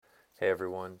Hey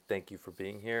everyone, thank you for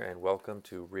being here and welcome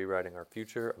to Rewriting Our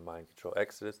Future, a Mind Control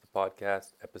Exodus, the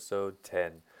podcast, episode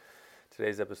 10.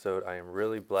 Today's episode I am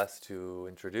really blessed to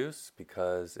introduce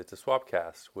because it's a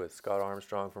Swapcast with Scott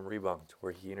Armstrong from Rebunked,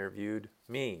 where he interviewed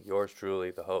me, yours truly,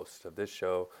 the host of this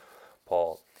show,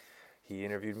 Paul. He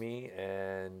interviewed me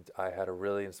and I had a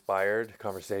really inspired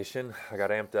conversation. I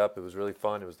got amped up. It was really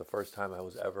fun. It was the first time I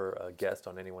was ever a guest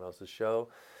on anyone else's show.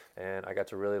 And I got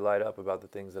to really light up about the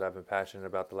things that I've been passionate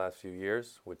about the last few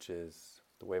years, which is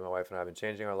the way my wife and I have been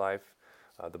changing our life,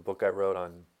 the book I wrote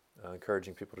on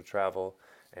encouraging people to travel,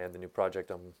 and the new project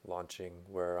I'm launching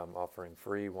where I'm offering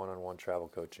free one-on-one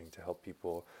travel coaching to help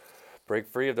people break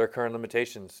free of their current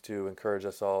limitations, to encourage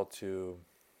us all to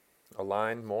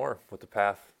align more with the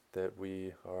path that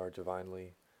we are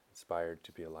divinely inspired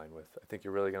to be aligned with. I think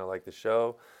you're really going to like the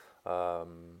show.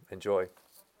 Enjoy.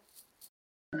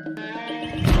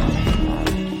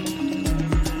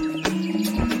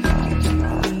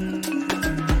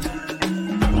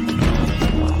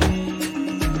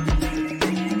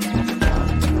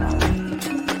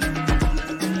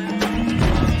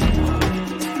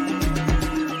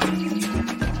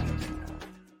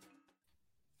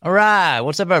 All right,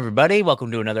 what's up, everybody?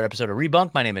 Welcome to another episode of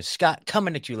Rebunked. My name is Scott,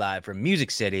 coming at you live from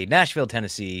Music City, Nashville,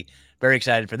 Tennessee. Very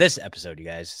excited for this episode, you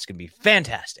guys. It's going to be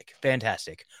fantastic,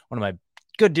 fantastic. One of my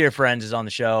good dear friends is on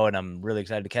the show, and I'm really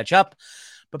excited to catch up.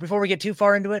 But before we get too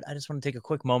far into it, I just want to take a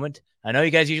quick moment. I know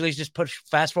you guys usually just push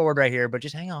fast forward right here, but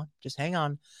just hang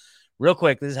on. Real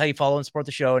quick, this is how you follow and support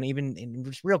the show. And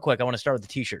just real quick, I want to start with the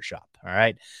t-shirt shop, all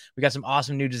right? We got some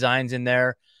awesome new designs in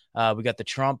there. We got the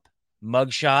Trump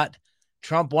mugshot.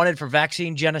 Trump wanted for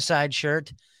vaccine genocide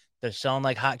shirt. They're selling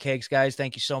like hotcakes, guys.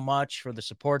 Thank you so much for the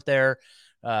support there.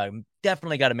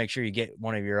 Definitely got to make sure you get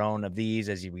one of your own of these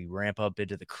as we ramp up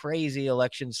into the crazy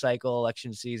election cycle,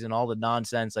 election season, all the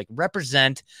nonsense. Like,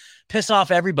 represent, piss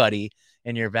off everybody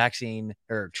in your vaccine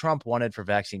or Trump wanted for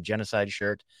vaccine genocide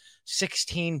shirt.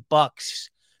 $16.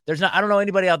 I don't know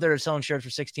anybody out there that's selling shirts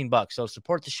for $16. So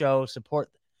support the show,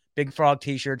 support Big Frog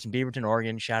t-shirts in Beaverton,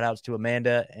 Oregon. Shout outs to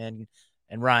Amanda and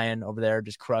Ryan over there,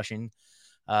 just crushing.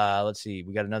 Let's see.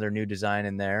 We got another new design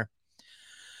in there.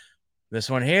 This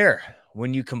one here.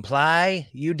 When you comply,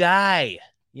 you die.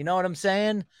 You know what I'm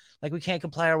saying? Like, we can't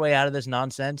comply our way out of this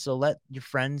nonsense. So let your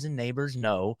friends and neighbors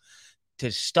know to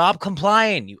stop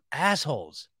complying, you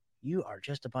assholes. You are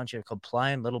just a bunch of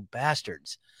compliant little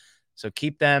bastards. So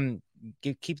keep them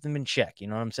in check. You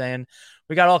know what I'm saying?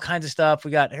 We got all kinds of stuff.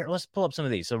 Here, let's pull up some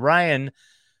of these. So Ryan,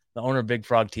 the owner of Big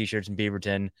Frog t-shirts in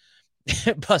Beaverton,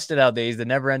 busted out the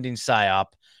never ending psyop,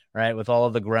 right? With all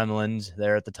of the gremlins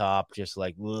there at the top, just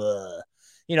like, ugh.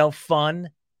 You know, fun,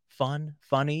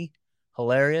 funny,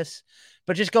 hilarious.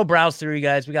 But just go browse through, you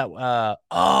guys. We got,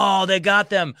 they got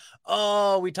them.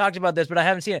 Oh, we talked about this, but I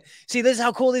haven't seen it. See, this is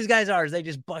how cool these guys are, is they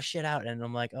just bust shit out. And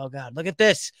I'm like, oh God, look at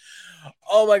this.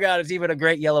 Oh my God, it's even a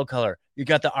great yellow color. You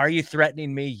got the Are You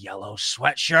Threatening Me yellow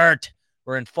sweatshirt.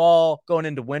 We're in fall, going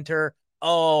into winter.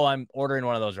 Oh, I'm ordering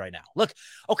one of those right now. Look,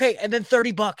 okay, and then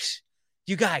 $30.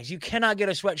 You guys, you cannot get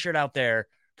a sweatshirt out there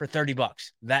for $30.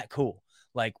 That cool.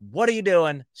 Like, what are you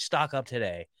doing? Stock up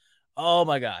today. Oh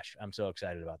my gosh, I'm so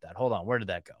excited about that. Hold on, where did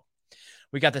that go?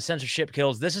 We got the censorship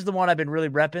kills. This is the one I've been really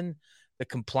repping. The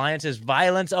compliance is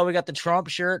violence. Oh, we got the Trump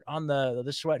shirt on the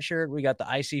sweatshirt. We got the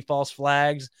I See False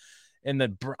Flags. And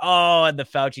the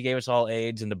Fauci gave us all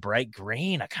AIDS in the bright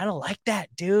green. I kind of like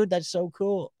that, dude. That's so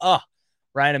cool. Oh,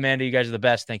 Ryan, Amanda, you guys are the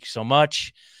best. Thank you so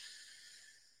much.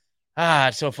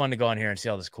 It's so fun to go on here and see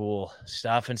all this cool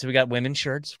stuff. And so we got women's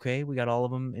shirts. Okay. We got all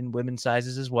of them in women's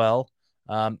sizes as well.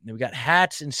 And we got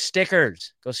hats and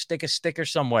stickers. Go stick a sticker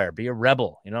somewhere. Be a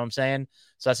rebel. You know what I'm saying?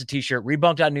 So that's a t-shirt.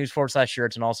 Rebunked.News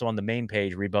 /shirts. And also on the main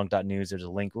page, Rebunked.News, there's a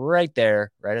link right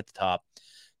there, right at the top.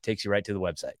 Takes you right to the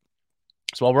website.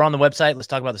 So while we're on the website, let's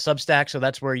talk about the Substack. So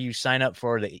that's where you sign up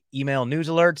for the email news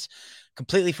alerts.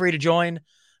 Completely free to join.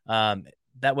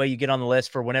 That way you get on the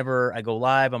list for whenever I go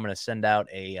live. I'm going to send out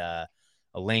a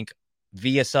link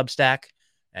via Substack,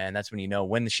 and that's when you know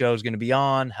when the show is going to be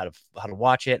on, how to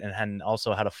watch it, and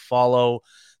also how to follow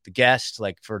the guest.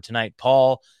 Like for tonight,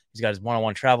 Paul, he's got his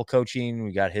one-on-one travel coaching.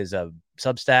 We got his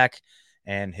Substack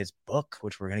and his book,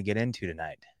 which we're going to get into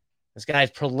tonight. This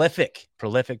guy's prolific.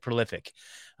 That's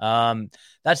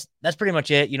pretty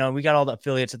much it. You know, we got all the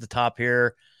affiliates at the top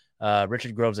here.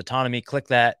 Richard Grove's Autonomy. Click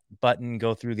that button,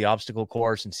 go through the obstacle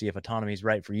course and see if autonomy is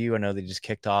right for you. I know they just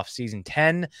kicked off season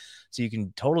 10, so you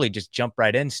can totally just jump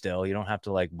right in still. You don't have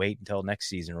to like wait until next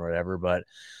season or whatever, but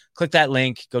click that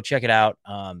link, go check it out.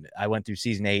 I went through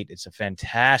season 8. It's a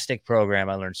fantastic program.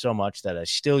 I learned so much that I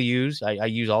still use. I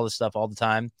use all this stuff all the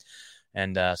time.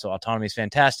 And so autonomy is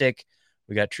fantastic.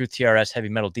 We got Truth TRS heavy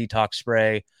metal detox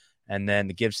spray, and then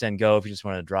the Give Send Go if you just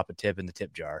want to drop a tip in the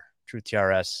tip jar. Truth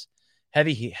TRS,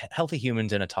 healthy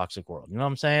humans in a toxic world. You know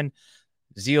what I'm saying?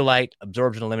 Zeolite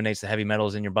absorbs and eliminates the heavy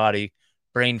metals in your body,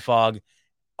 brain fog,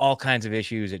 all kinds of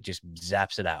issues. It just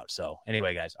zaps it out. So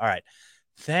anyway, guys, all right.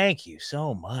 Thank you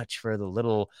so much for the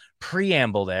little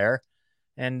preamble there.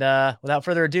 And without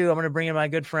further ado, I'm going to bring in my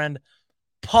good friend,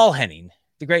 Paul Henning,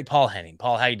 the great Paul Henning.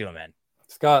 Paul, how you doing, man?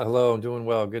 Scott, hello. I'm doing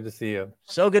well. Good to see you.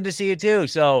 So good to see you too.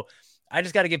 So I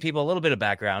just got to give people a little bit of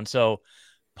background. So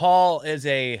Paul is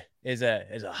a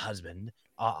husband,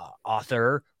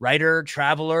 author, writer,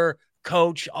 traveler,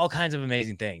 coach, all kinds of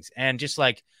amazing things, and just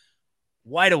like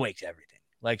wide awake to everything.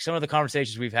 Like some of the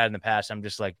conversations we've had in the past, I'm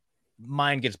just like,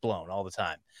 mind gets blown all the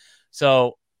time.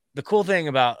 So the cool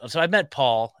thing so I met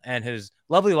Paul and his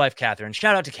lovely wife, Catherine.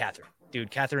 Shout out to Catherine,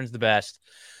 dude. Catherine's the best.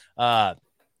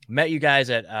 Met you guys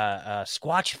at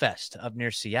Squatch Fest up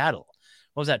near Seattle.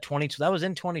 What was that? That was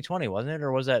in 2020, wasn't it?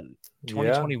 Or was that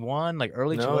 2021? Like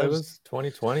early? No, it was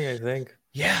 2020, I think.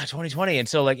 Yeah, 2020. And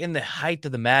so like in the height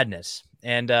of the madness.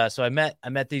 And so I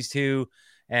met these two,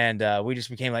 and we just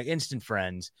became like instant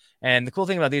friends. And the cool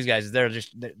thing about these guys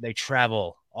is they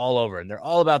travel all over, and they're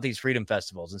all about these freedom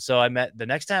festivals. And so the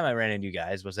next time I ran into you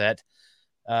guys was at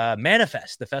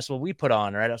Manifest, the festival we put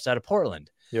on right outside of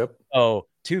Portland. Yep. Oh,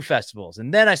 2 festivals.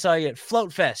 And then I saw you at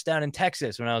Float Fest down in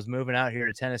Texas when I was moving out here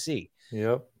to Tennessee.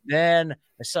 Yep. Then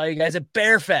I saw you guys at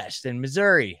Bear Fest in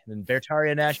Missouri, and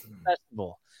Beartaria National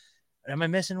Festival. Am I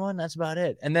missing one? That's about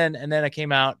it. And then I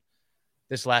came out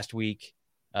this last week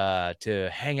to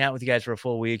hang out with you guys for a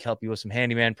full week, help you with some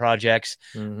handyman projects.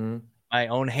 Mm-hmm. My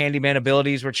own handyman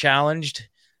abilities were challenged.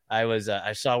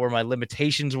 I saw where my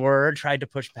limitations were, tried to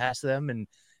push past them,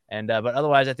 but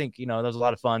otherwise I think, that was a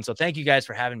lot of fun. So thank you guys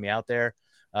for having me out there.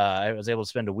 I was able to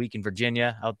spend a week in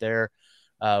Virginia out there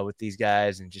with these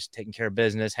guys and just taking care of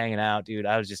business, hanging out, dude.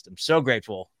 I'm so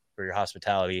grateful for your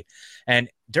hospitality. And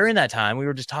during that time, we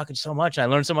were just talking so much. And I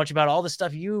learned so much about all the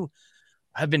stuff you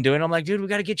have been doing. I'm like, dude, we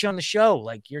got to get you on the show.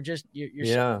 Like you're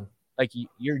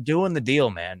doing the deal,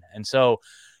 man. And so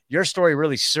your story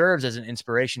really serves as an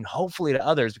inspiration, hopefully to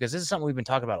others, because this is something we've been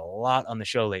talking about a lot on the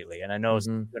show lately. And I know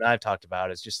you and I've talked about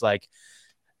it's just like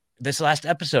this last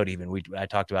episode, even I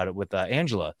talked about it with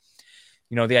Angela,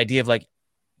 the idea of like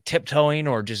tiptoeing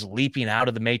or just leaping out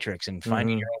of the matrix and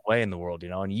finding your own way in the world,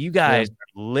 and you guys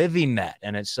are living that,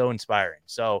 and it's so inspiring.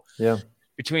 So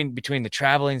between the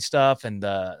traveling stuff and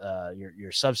the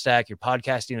your Substack, your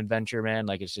podcasting adventure, man,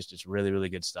 like it's really, really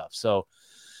good stuff. So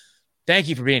thank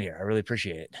you for being here. I really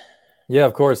appreciate it. Yeah,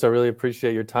 of course. I really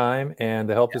appreciate your time and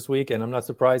the help this week. And I'm not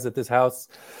surprised that this house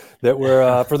that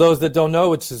we're, for those that don't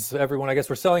know, which is everyone, I guess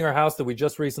we're selling our house that we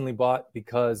just recently bought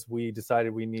because we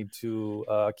decided we need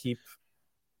to keep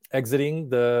exiting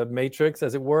the matrix,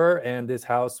 as it were. And this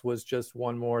house was just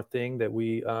one more thing that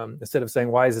we, instead of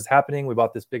saying, why is this happening? We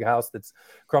bought this big house that's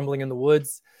crumbling in the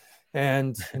woods.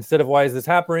 And instead of why is this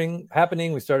happening,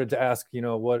 we started to ask,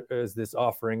 what is this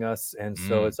offering us? And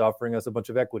so it's offering us a bunch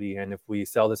of equity. And if we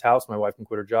sell this house, my wife can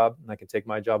quit her job and I can take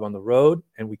my job on the road,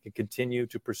 and we can continue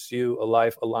to pursue a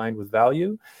life aligned with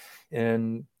value.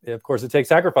 And of course, it takes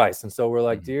sacrifice. And so we're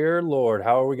like, dear Lord,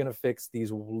 how are we going to fix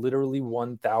these literally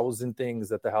 1,000 things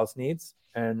that the house needs?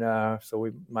 And so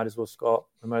we might as well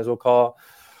call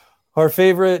our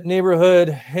favorite neighborhood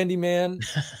handyman,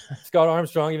 Scott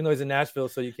Armstrong, even though he's in Nashville.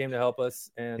 So you came to help us,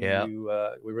 and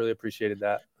we really appreciated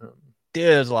that. Dude,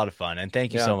 it was a lot of fun, and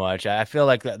thank you so much. I feel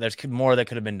like there's more that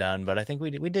could have been done, but I think we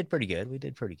did pretty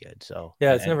good. So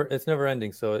yeah, it's never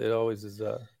ending. So it always is.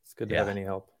 It's good to have any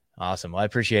help. Awesome. Well, I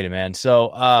appreciate it, man.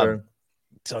 So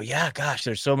so yeah, gosh,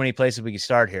 there's so many places we could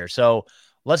start here. So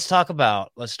let's start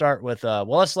with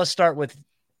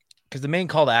because the main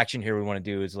call to action here we want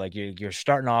to do is like you're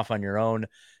starting off on your own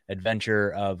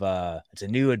adventure of it's a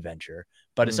new adventure,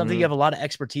 but it's something you have a lot of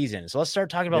expertise in. So let's start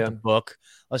talking about the book.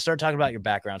 Let's start talking about your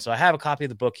background. So I have a copy of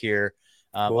the book here.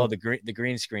 Cool. Oh, the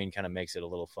green screen kind of makes it a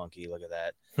little funky. Look at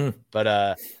that.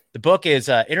 But the book is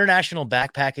International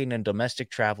Backpacking and Domestic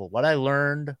Travel: What I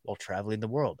Learned While Traveling the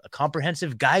World, a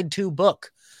comprehensive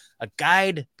guidebook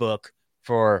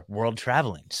for world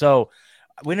traveling. So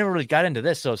we never really got into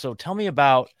this. So tell me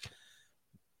about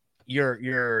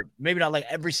your maybe not like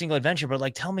every single adventure, but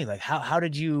like tell me like how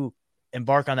did you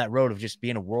embark on that road of just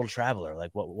being a world traveler?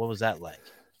 Like what was that like?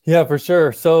 Yeah, for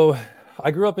sure. So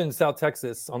I grew up in South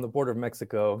Texas on the border of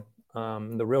Mexico,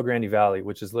 the Rio Grande Valley,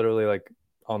 which is literally like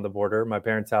on the border. My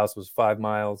parents' house was 5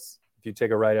 miles. If you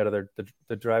take a right out of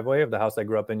the driveway of the house I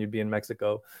grew up in, you'd be in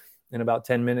Mexico in about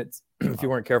 10 minutes. If you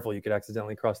weren't careful, you could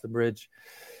accidentally cross the bridge.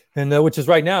 And which is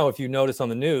right now, if you notice on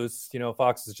the news,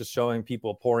 Fox is just showing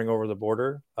people pouring over the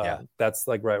border. Yeah. That's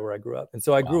like right where I grew up. And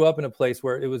so I grew up in a place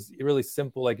where it was really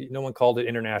simple. Like no one called it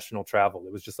international travel.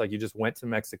 It was just like you just went to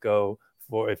Mexico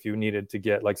for if you needed to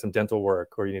get like some dental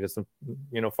work, or you needed some,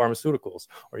 pharmaceuticals,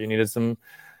 or you needed some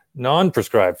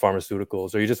non-prescribed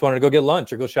pharmaceuticals, or you just wanted to go get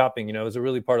lunch or go shopping. It was a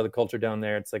really part of the culture down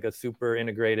there. It's like a super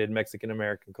integrated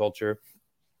Mexican-American culture.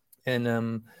 And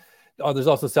there's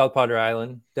also South Padre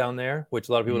Island down there, which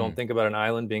a lot of people don't think about an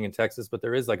island being in Texas, but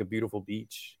there is like a beautiful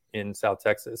beach in South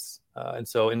Texas. And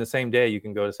so in the same day, you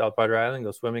can go to South Padre Island,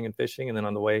 go swimming and fishing. And then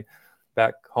on the way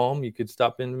back home, you could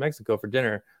stop in Mexico for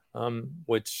dinner,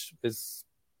 which is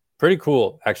pretty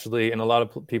cool, actually. And a lot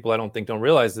of people, I don't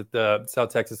realize that South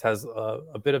Texas has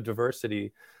a bit of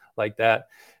diversity like that.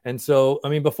 And so, I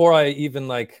mean, before I even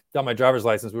like got my driver's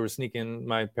license, we were sneaking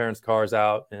my parents' cars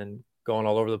out and going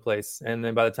all over the place. And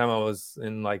then by the time I was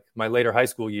in like my later high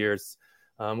school years,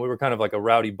 we were kind of like a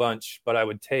rowdy bunch, but I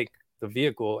would take the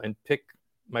vehicle and pick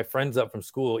my friends up from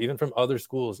school, even from other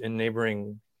schools in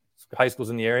neighboring high schools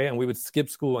in the area. And we would skip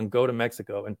school and go to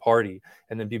Mexico and party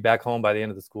and then be back home by the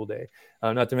end of the school day.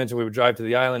 Not to mention we would drive to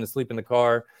the island and sleep in the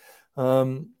car.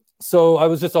 So I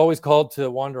was just always called to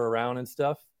wander around and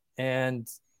stuff. And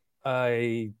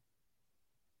I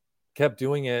kept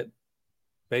doing it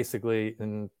basically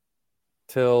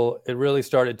until it really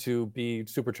started to be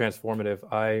super transformative.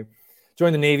 I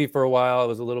joined the Navy for a while. I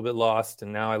was a little bit lost.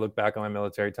 And now I look back on my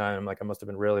military time. I'm like, I must have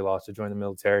been really lost to join the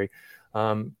military.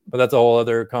 But that's a whole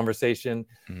other conversation.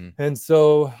 And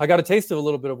so I got a taste of a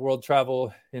little bit of world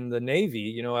travel in the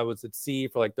Navy. I was at sea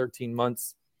for like 13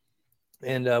 months.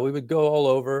 And we would go all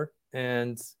over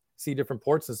and see different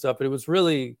ports and stuff. But it was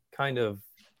really kind of,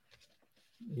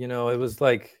 it was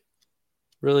like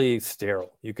really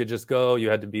sterile. You could just go, you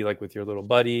had to be like with your little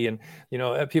buddy, and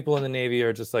people in the Navy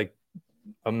are just like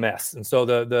a mess. And so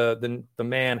the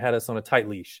man had us on a tight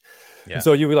leash. Yeah. And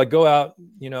so you would like go out,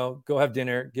 go have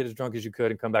dinner, get as drunk as you could,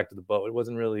 and come back to the boat. It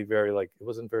wasn't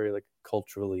very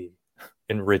culturally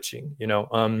enriching,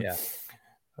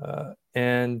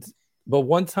 but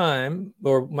one time,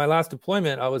 or my last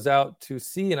deployment, I was out to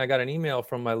sea and I got an email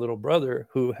from my little brother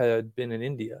who had been in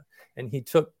India, and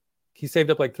he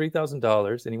saved up like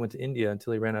 $3,000 and he went to India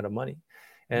until he ran out of money.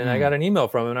 And I got an email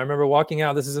from him. And I remember walking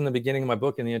out, this is in the beginning of my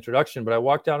book in the introduction, but I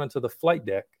walked out onto the flight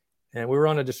deck and we were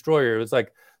on a destroyer. It was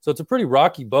like, so it's a pretty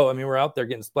rocky boat. I mean, we're out there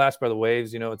getting splashed by the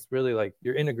waves. It's really like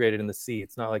you're integrated in the sea.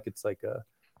 It's not like it's like a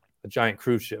giant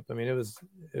cruise ship. I mean,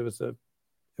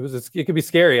 it could be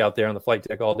scary out there on the flight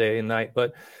deck all day and night.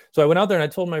 But so I went out there and I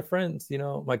told my friends,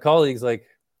 my colleagues, like,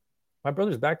 my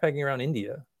brother's backpacking around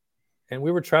India. And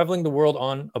we were traveling the world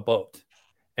on a boat,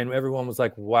 and everyone was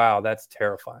like, wow, that's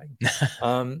terrifying.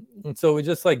 And so we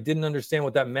just like didn't understand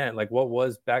what that meant. Like, what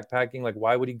was backpacking? Like,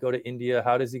 why would he go to India?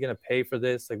 How is he going to pay for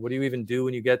this? Like, what do you even do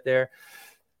when you get there?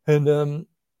 And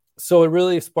so it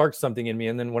really sparked something in me.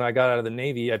 And then when I got out of the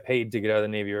Navy, I paid to get out of the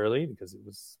Navy early because it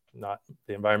was not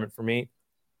the environment for me.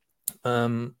 As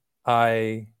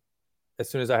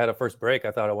soon as I had a first break,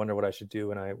 I thought, I wonder what I should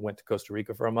do. And I went to Costa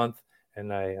Rica for a month,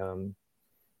 and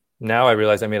now I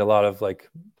realize I made a lot of like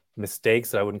mistakes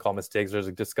that I wouldn't call mistakes. There's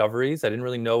like discoveries. I didn't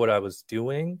really know what I was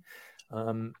doing.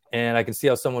 And I can see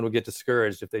how someone would get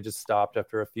discouraged if they just stopped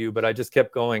after a few, but I just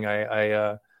kept going.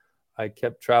 I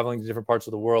kept traveling to different parts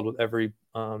of the world with every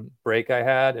break I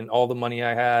had, and all the money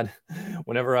I had.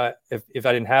 Whenever if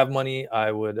I didn't have money,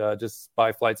 I would just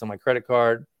buy flights on my credit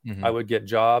card. I would get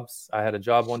jobs. I had a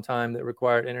job one time that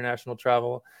required international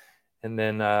travel. And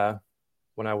then,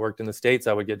 when I worked in the States,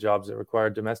 I would get jobs that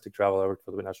required domestic travel. I worked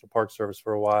for the National Park Service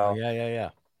for a while. Yeah.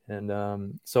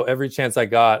 And so every chance I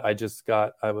got, I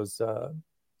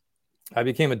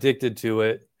became addicted to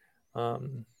it.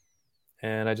 And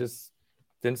I just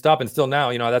didn't stop. And still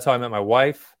now, that's how I met my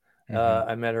wife.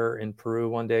 I met her in Peru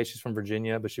one day. She's from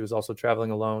Virginia, but she was also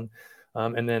traveling alone.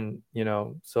 And then,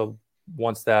 so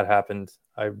once that happened,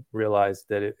 I realized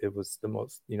that it was the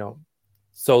most,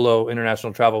 solo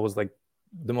international travel was like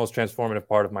the most transformative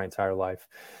part of my entire life.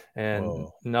 And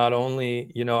not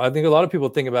only, I think a lot of people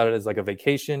think about it as like a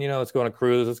vacation, let's go on a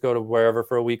cruise, let's go to wherever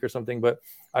for a week or something. But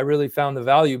I really found the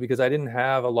value because I didn't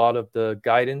have a lot of the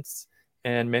guidance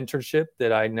and mentorship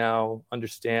that I now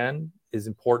understand is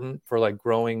important for like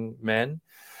growing men,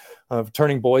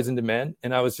 turning boys into men.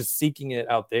 And I was just seeking it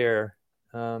out there.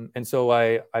 And so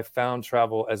I found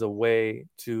travel as a way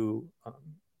to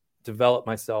develop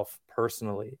myself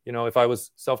personally. If I was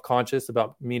self-conscious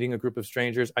about meeting a group of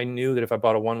strangers, I knew that if I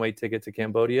bought a one-way ticket to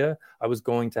Cambodia, I was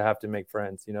going to have to make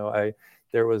friends.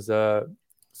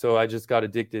 So I just got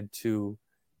addicted to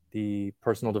the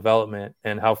personal development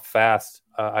and how fast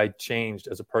I changed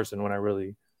as a person when I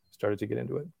really started to get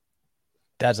into it.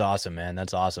 That's awesome, man.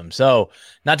 That's awesome. So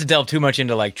not to delve too much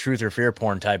into like truth or fear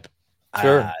porn type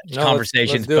Sure. No,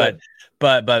 conversations, let's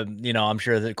but I'm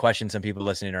sure the question some people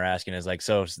listening are asking is like,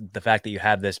 so the fact that you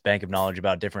have this bank of knowledge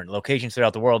about different locations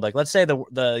throughout the world, like let's say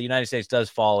the United States does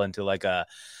fall into like a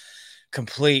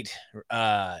complete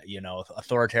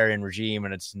authoritarian regime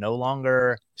and it's no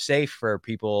longer safe for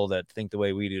people that think the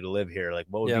way we do to live here, like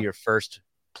what would be your first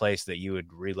place that you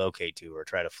would relocate to or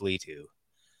try to flee to?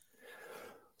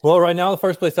 Well, right now the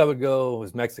first place I would go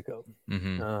is Mexico.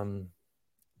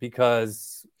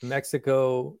 Because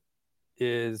Mexico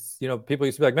is, people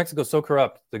used to be like, Mexico's so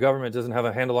corrupt, the government doesn't have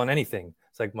a handle on anything.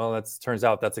 It's like, well, turns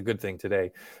out that's a good thing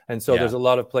today. And so there's a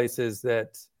lot of places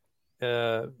that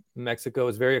Mexico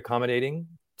is very accommodating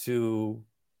to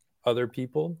other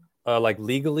people, like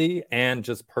legally and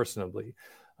just personally.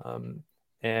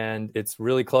 And it's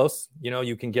really close.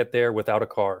 You can get there without a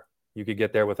car. You could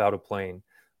get there without a plane.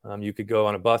 You could go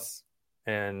on a bus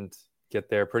and get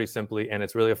there pretty simply, and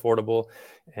it's really affordable.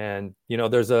 And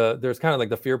there's kind of like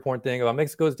the fear porn thing about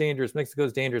Mexico's dangerous,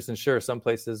 and sure, some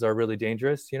places are really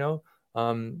dangerous,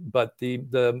 but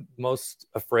the most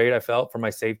afraid I felt for my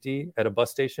safety at a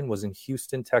bus station was in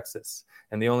Houston, Texas.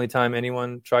 And the only time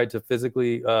anyone tried to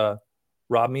physically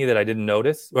rob me that I didn't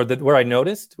notice, or where I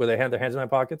noticed where they had their hands in my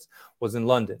pockets, was in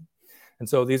London. And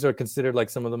so these are considered like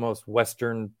some of the most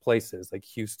Western places, like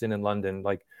Houston and London.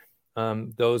 Like I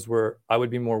would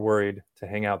be more worried to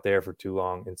hang out there for too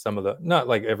long in some of the, not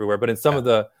like everywhere, but in some of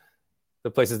the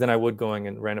places than I would going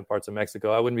in random parts of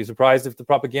Mexico. I wouldn't be surprised if the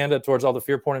propaganda towards all the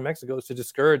fear porn in Mexico is to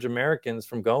discourage Americans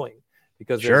from going,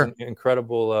 because there's an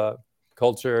incredible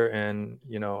culture, and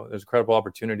there's incredible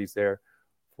opportunities there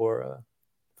for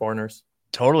foreigners.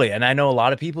 Totally. And I know a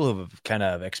lot of people who've kind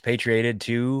of expatriated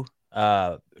to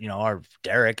our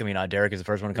Derek. I mean, Derek is the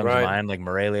first one that comes to mind, like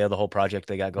Morelia, the whole project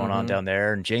they got going on down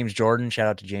there. And James Jordan, shout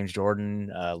out to James Jordan,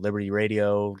 Liberty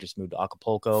Radio, just moved to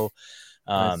Acapulco.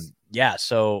 Nice. Yeah.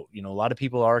 So, a lot of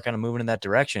people are kind of moving in that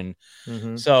direction.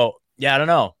 So yeah, I don't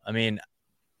know. I mean,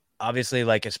 obviously,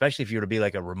 like, especially if you were to be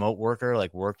like a remote worker,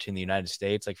 like worked in the United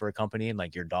States, like for a company, and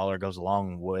like your dollar goes a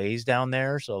long ways down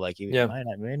there. So like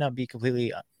it may not be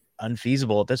completely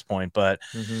unfeasible at this point, but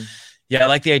yeah, I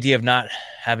like the idea of not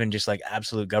having just like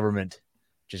absolute government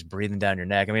just breathing down your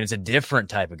neck. I mean, it's a different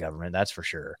type of government, that's for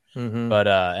sure. But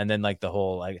and then like the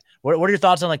whole, like, what are your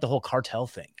thoughts on like the whole cartel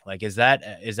thing? Like, is that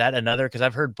another? Because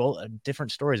I've heard both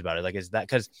different stories about it. Like, is that,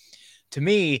 because to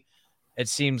me, it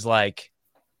seems like,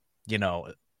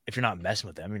 if you're not messing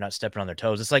with them, you're not stepping on their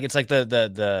toes. It's like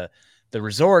the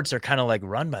resorts are kind of like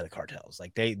run by the cartels.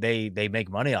 Like they make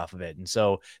money off of it, and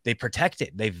so they protect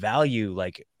it. They value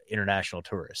like international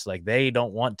tourists. Like they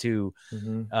don't want to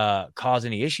cause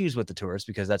any issues with the tourists,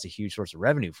 because that's a huge source of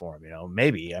revenue for them.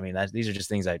 Maybe, I mean, these are just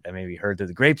things I maybe heard through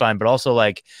the grapevine, but also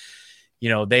like,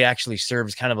 they actually serve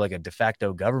as kind of like a de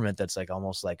facto government that's like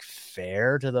almost like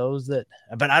fair to those that,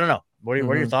 but I don't know. What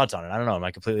are your thoughts on it? I don't know. Am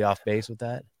I completely off base with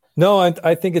that? No,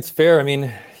 I think it's fair. I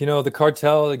mean, the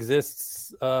cartel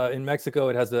exists in Mexico.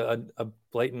 It has a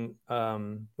blatant,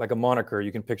 like a moniker.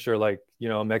 You can picture like,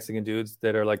 Mexican dudes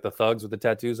that are like the thugs with the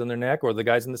tattoos on their neck, or the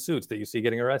guys in the suits that you see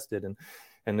getting arrested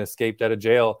and escaped out of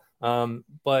jail.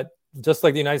 But just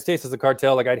like the United States has a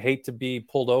cartel, like I'd hate to be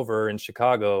pulled over in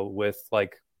Chicago with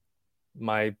like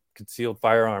my concealed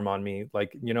firearm on me.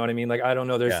 Like, you know what I mean? Like, I don't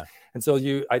know. And so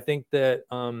I think that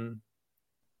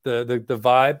the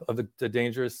vibe of the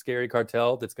dangerous, scary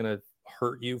cartel that's going to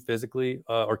hurt you physically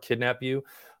or kidnap you.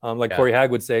 Corey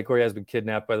Hag would say, Corey has been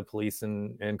kidnapped by the police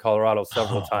in Colorado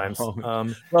several times.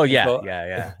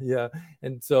 Yeah.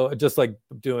 And so just like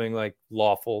doing like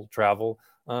lawful travel.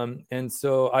 And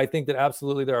so I think that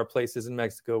absolutely there are places in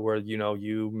Mexico where,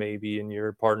 you maybe and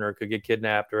your partner could get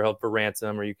kidnapped or held for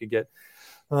ransom, or you could get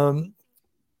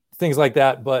things like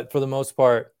that. But for the most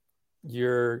part,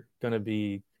 you're going to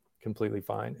be completely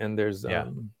fine. And there's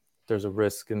a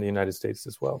risk in the United States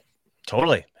as well.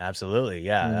 Totally. Absolutely.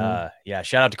 Yeah.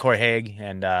 Shout out to Corey Haig,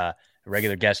 and a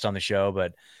regular guest on the show.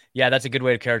 But yeah, that's a good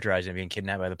way to characterize it, being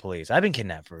kidnapped by the police. I've been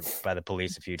kidnapped by the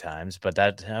police a few times, but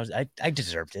I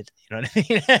deserved it. You know what I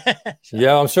mean?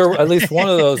 Yeah, I'm sure at least one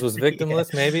of those was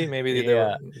victimless. Maybe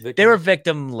they were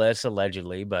victimless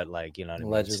allegedly, but like, you know what I mean?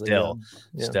 Allegedly,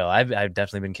 still, I've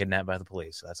definitely been kidnapped by the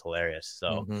police. So that's hilarious.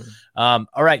 So, all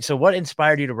right. So what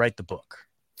inspired you to write the book?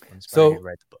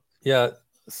 Yeah,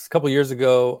 a couple years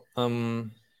ago,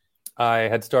 I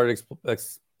had started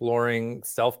exploring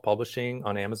self-publishing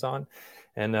on Amazon.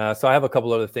 And so I have a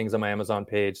couple other things on my Amazon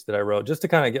page that I wrote just to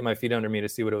kind of get my feet under me to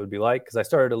see what it would be like. Because I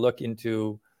started to look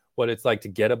into what it's like to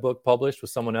get a book published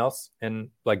with someone else and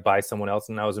like by someone else.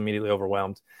 And I was immediately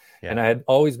overwhelmed. Yeah. And I had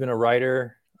always been a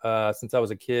writer. since I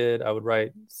was a kid. I would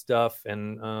write stuff,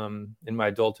 and in my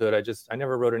adulthood, I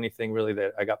never wrote anything really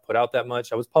that I got put out that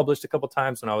much. I was published a couple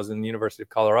times when I was in the University of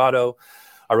Colorado.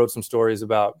 I wrote some stories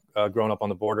about growing up on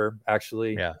the border,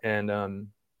 actually. Yeah. And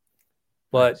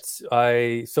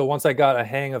Nice. so once I got a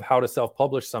hang of how to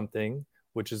self-publish something,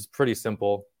 which is pretty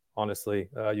simple, honestly,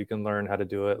 you can learn how to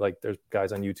do it. Like there's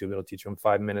guys on YouTube that'll teach you in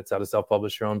 5 minutes how to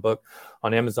self-publish your own book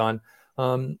on Amazon.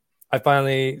 I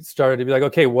finally started to be like,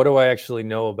 okay, what do I actually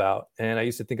know about? And I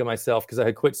used to think of myself, because I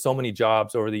had quit so many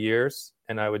jobs over the years,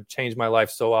 and I would change my life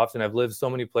so often. I've lived so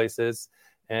many places,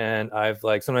 and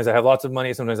sometimes I have lots of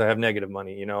money, sometimes I have negative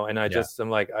money, and I'm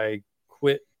like, I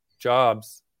quit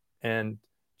jobs and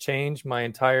change my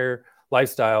entire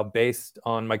lifestyle based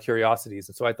on my curiosities.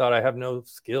 And so I thought I have no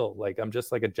skill. Like I'm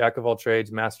just like a jack of all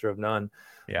trades, master of none.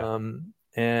 Yeah.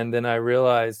 And then I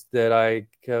realized that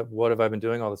what have I been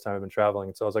doing all this time? I've been traveling.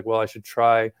 And so I was like, well, I should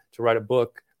try to write a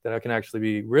book that I can actually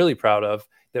be really proud of,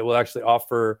 that will actually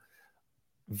offer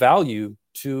value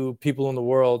to people in the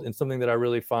world in something that I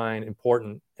really find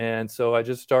important. And so I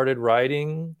just started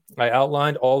writing. I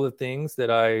outlined all the things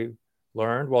that I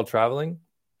learned while traveling.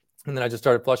 And then I just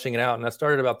started flushing it out. And that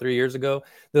started about 3 years ago.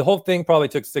 The whole thing probably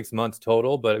took 6 months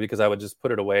total, but because I would just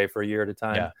put it away for a year at a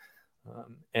time. Yeah.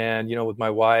 And, with my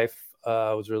wife,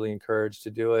 I was really encouraged to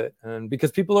do it. And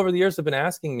because people over the years have been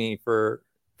asking me for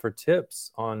tips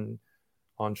on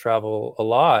travel a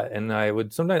lot. And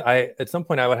at some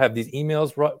point I would have these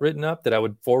emails written up that I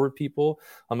would forward people.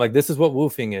 I'm like, this is what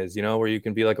woofing is, where you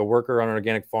can be like a worker on an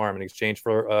organic farm in exchange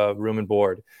for room and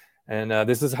board. And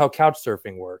this is how couch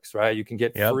surfing works, right? You can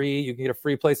get a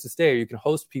free place to stay, or you can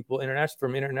host people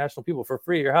from international people for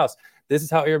free at your house. This is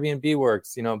how Airbnb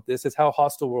works. This is how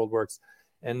Hostel World works.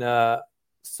 And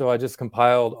so I just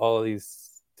compiled all of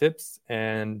these tips,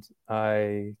 and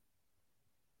I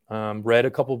read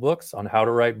a couple books on how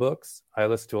to write books. I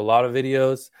listened to a lot of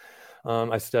videos.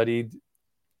 I studied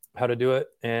how to do it,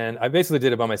 and I basically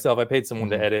did it by myself. I paid someone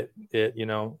to edit it,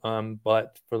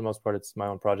 but for the most part, it's my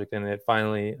own project. And I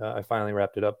finally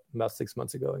wrapped it up about 6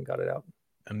 months ago and got it out.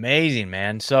 Amazing,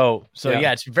 man. So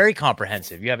yeah, it's very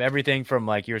comprehensive. You have everything from,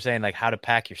 like you were saying, like how to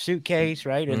pack your suitcase,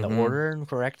 right, in the order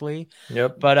correctly.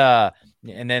 Yep. But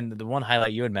and then the one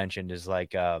highlight you had mentioned is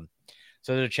like so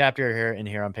there's a chapter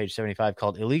here on page 75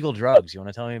 called Illegal Drugs. You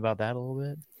want to tell me about that a little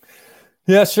bit?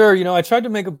 Yeah, sure. I tried to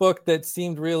make a book that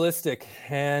seemed realistic,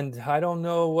 and I don't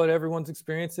know what everyone's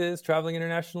experience is traveling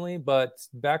internationally, but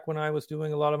back when I was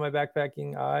doing a lot of my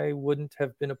backpacking, I wouldn't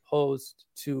have been opposed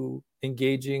to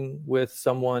engaging with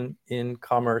someone in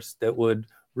commerce that would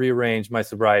rearrange my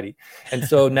sobriety. And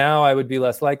so now I would be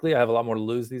less likely. I have a lot more to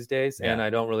lose these days, and I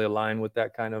don't really align with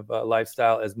that kind of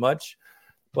lifestyle as much.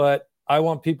 But I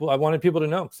wanted people to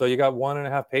know. So you got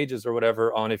 1.5 pages or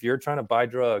whatever on, if you're trying to buy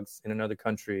drugs in another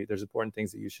country, there's important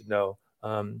things that you should know.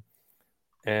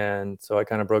 And so I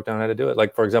kind of broke down how to do it.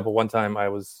 Like, for example, one time I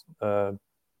was trying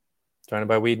to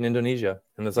buy weed in Indonesia,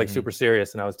 and it's like super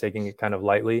serious, and I was taking it kind of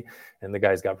lightly, and the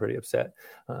guys got pretty upset.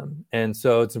 And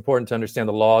so it's important to understand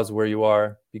the laws where you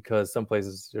are, because some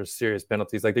places there's serious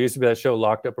penalties. Like there used to be that show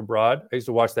Locked Up Abroad. I used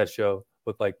to watch that show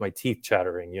with like my teeth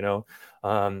chattering,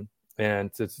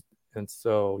 And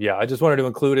so, yeah, I just wanted to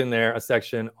include in there a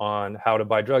section on how to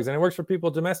buy drugs. And it works for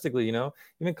people domestically,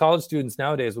 Even college students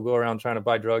nowadays will go around trying to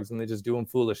buy drugs, and they just do them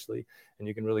foolishly. And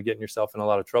you can really get yourself in a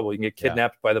lot of trouble. You can get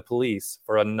kidnapped by the police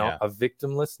for a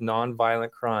victimless,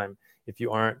 non-violent crime if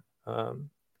you aren't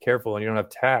careful and you don't have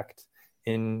tact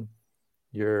in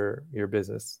your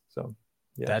business. So,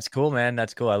 yeah. That's cool, man.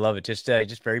 That's cool. I love it. Just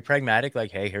very pragmatic.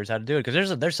 Like, hey, here's how to do it.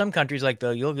 Because there's some countries like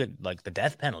you'll get like the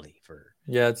death penalty for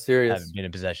it's serious having been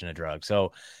in possession of drugs.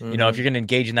 So if you're going to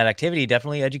engage in that activity,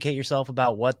 definitely educate yourself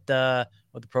about what the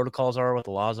protocols are, what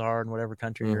the laws are in whatever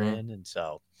country you're in. And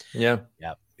so yeah.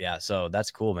 So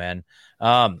that's cool, man.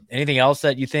 Anything else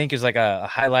that you think is like a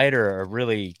highlight or a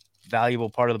really valuable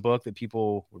part of the book that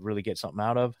people would really get something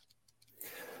out of?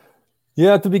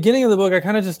 Yeah, at the beginning of the book, I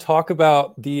kind of just talk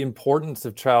about the importance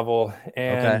of travel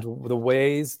and the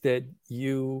ways that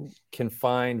you can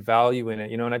find value in it.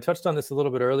 And I touched on this a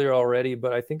little bit earlier already,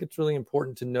 but I think it's really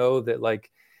important to know that, like,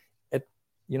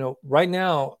 right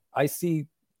now, I see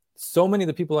so many of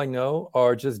the people I know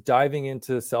are just diving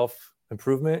into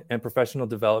self-improvement and professional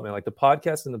development. Like the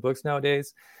podcasts and the books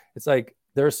nowadays, it's like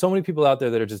there are so many people out there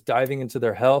that are just diving into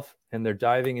their health, and they're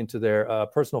diving into their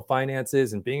personal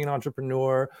finances and being an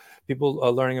entrepreneur. People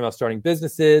are learning about starting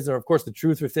businesses, or of course the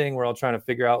truther thing. We're all trying to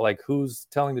figure out like who's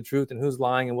telling the truth and who's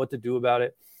lying and what to do about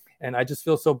it. And I just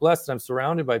feel so blessed that I'm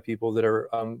surrounded by people that are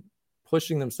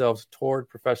pushing themselves toward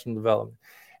professional development.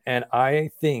 And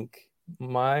I think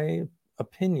my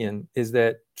opinion is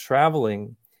that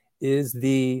traveling is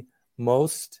the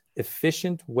most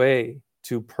efficient way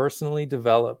to personally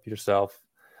develop yourself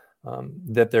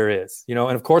that there is, and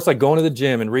of course, like going to the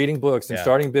gym and reading books and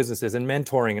starting businesses and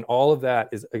mentoring and all of that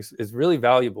is really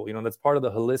valuable. That's part of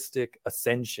the holistic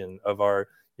ascension of our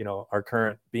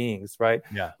current beings, right?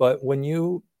 Yeah. But when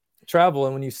you travel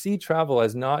and when you see travel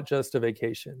as not just a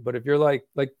vacation, but if you're like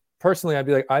personally, I'd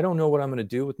be like, I don't know what I'm going to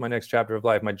do with my next chapter of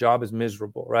life. My job is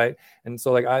miserable, right? And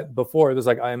so before it was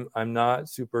like I'm not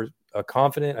super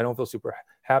confident. I don't feel super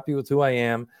happy with who I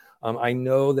am. I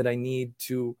know that I need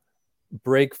to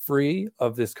break free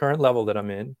of this current level that I'm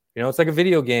in. It's like a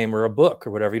video game or a book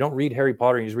or whatever. You don't read Harry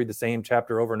Potter and you just read the same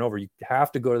chapter over and over. You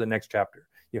have to go to the next chapter.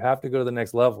 You have to go to the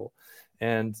next level.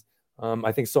 And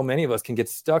I think so many of us can get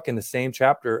stuck in the same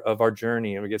chapter of our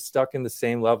journey, and we get stuck in the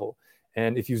same level.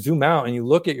 And if you zoom out and you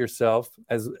look at yourself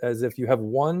as if you have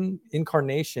one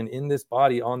incarnation in this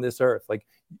body on this earth, like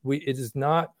it is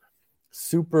not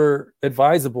super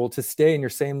advisable to stay in your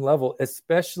same level,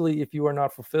 especially if you are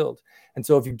not fulfilled. And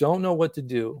so if you don't know what to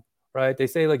do, right? They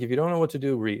say, like, if you don't know what to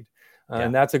do, read.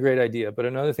 And that's a great idea. But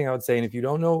another thing I would say, and if you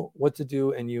don't know what to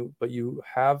do but you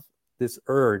have this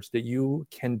urge that you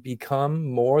can become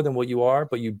more than what you are,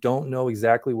 but you don't know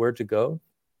exactly where to go,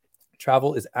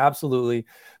 travel is absolutely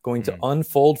going to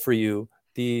unfold for you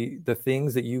the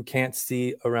things that you can't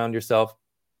see around yourself.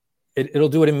 It'll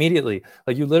do it immediately.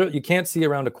 Like you can't see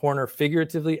around a corner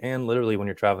figuratively and literally when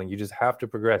you're traveling. You just have to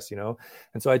progress, And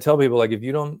so I tell people, like,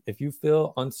 if you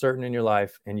feel uncertain in your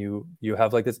life and you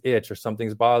have like this itch or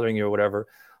something's bothering you or whatever,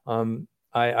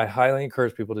 I highly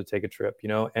encourage people to take a trip,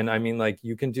 And I mean, like,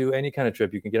 you can do any kind of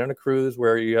trip. You can get on a cruise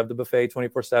where you have the buffet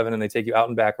 24/7 and they take you out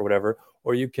and back or whatever,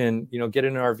 or you can, get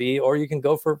in an RV, or you can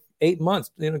go for 8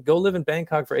 months, go live in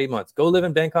Bangkok for 8 months, go live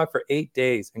in Bangkok for 8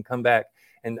 days and come back.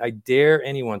 And I dare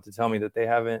anyone to tell me that they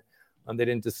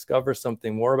didn't discover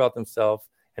something more about themselves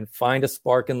and find a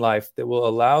spark in life that will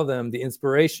allow them the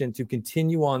inspiration to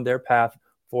continue on their path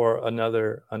for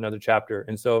another chapter.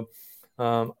 And so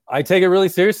I take it really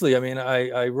seriously. I mean,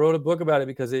 I wrote a book about it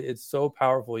because it's so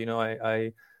powerful.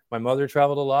 My mother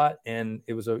traveled a lot, and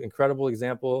it was an incredible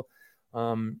example.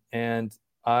 And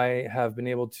I have been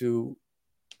able to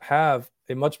have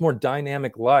a much more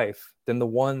dynamic life than the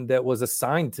one that was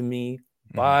assigned to me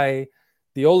by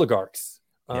the oligarchs.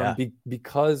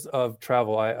 Because of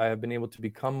travel, I have been able to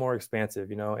become more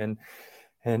expansive, and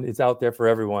it's out there for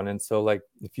everyone. And so, like,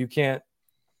 if you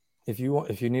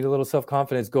need a little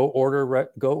self-confidence, go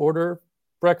order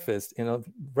breakfast in a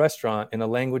restaurant in a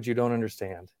language you don't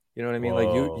understand. You know what I mean?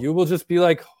 Whoa. Like you will just be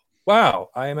like, wow,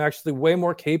 I am actually way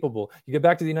more capable. You get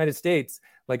back to the United States,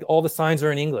 like, all the signs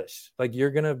are in English. Like, you're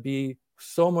going to be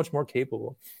so much more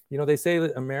capable. They say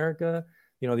that America,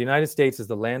 the United States is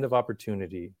the land of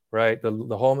opportunity, right? The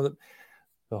home of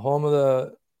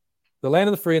the land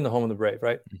of the free and the home of the brave,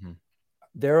 right?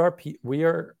 We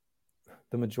are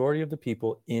the majority of the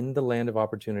people in the land of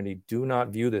opportunity do not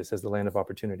view this as the land of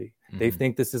opportunity. They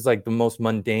think this is like the most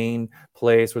mundane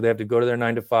place where they have to go to their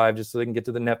 9 to 5 just so they can get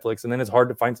to the Netflix. And then it's hard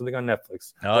to find something on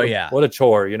Netflix. What a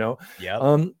chore,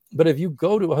 Yeah. But if you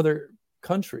go to other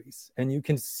countries and you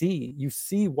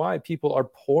see why people are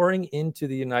pouring into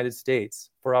the United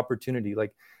States for opportunity.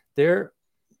 Like,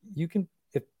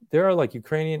 if there are like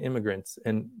Ukrainian immigrants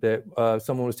and that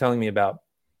someone was telling me about,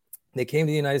 they came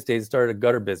to the United States and started a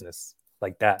gutter business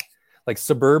like that. Like,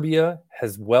 suburbia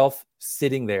has wealth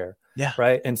sitting there. Yeah.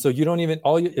 Right. And so you don't even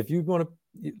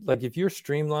if you're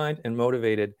streamlined and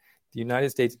motivated, the United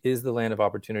States is the land of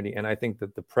opportunity. And I think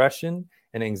that depression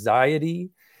and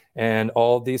anxiety and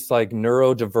all these like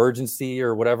neurodivergency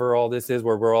or whatever all this is,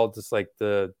 where we're all just like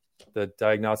the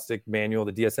diagnostic manual,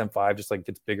 the DSM-5 just like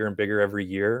gets bigger and bigger every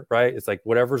year, right? It's like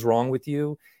whatever's wrong with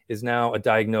you is now a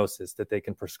diagnosis that they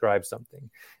can prescribe something.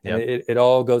 And it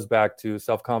all goes back to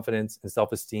self-confidence and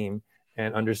self-esteem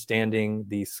and understanding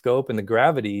the scope and the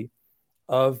gravity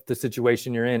of the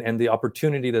situation you're in and the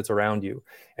opportunity that's around you.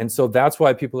 And so that's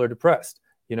why people are depressed.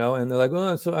 And they're like,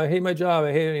 oh, so I hate my job.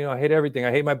 I hate everything.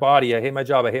 I hate my body. I hate my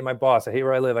job. I hate my boss. I hate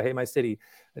where I live. I hate my city.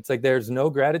 It's like, there's no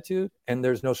gratitude and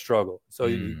there's no struggle. So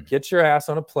you get your ass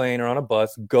on a plane or on a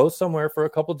bus, go somewhere for a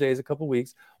couple days, a couple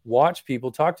weeks, watch people,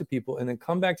 talk to people, and then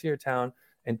come back to your town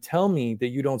and tell me that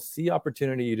you don't see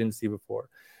opportunity you didn't see before.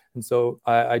 And so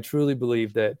I truly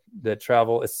believe that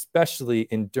travel, especially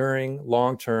enduring,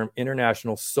 long-term,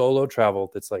 international solo travel,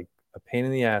 that's like a pain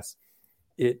in the ass,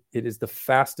 it is the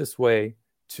fastest way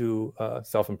to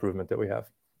self-improvement that we have.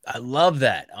 I love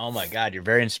that. Oh my God, you're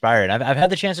very inspired. I've had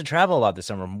the chance to travel a lot this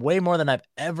summer, way more than I've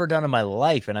ever done in my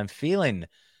life, and I'm feeling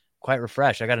quite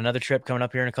refreshed. I got another trip coming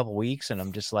up here in a couple weeks, and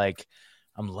I'm just like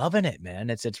I'm loving it, man.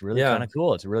 It's really Yeah. kind of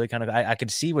cool. It's really kind of I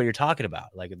could see what you're talking about.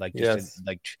 Like just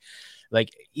Yes. like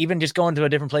even just going to a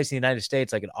different place in the United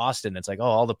States, like in Austin, it's like, oh,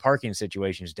 all the parking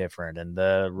situation is different and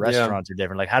the Yeah. restaurants are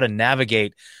different. Like how to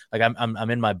navigate. Like I'm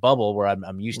in my bubble where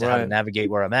I'm used to how to Right. navigate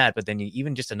where I'm at, but then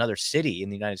even just another city in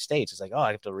the United States, it's like, oh,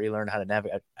 I have to relearn how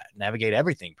to navigate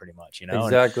everything pretty much, you know,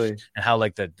 Exactly. and how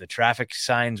like the traffic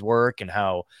signs work and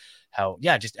how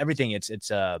yeah, just everything. It's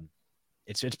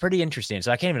pretty interesting.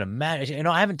 So I can't even imagine. You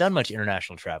know, I haven't done much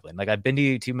international traveling. Like I've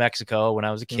been to Mexico when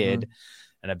I was a kid,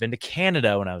 and I've been to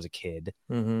Canada when I was a kid.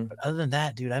 But other than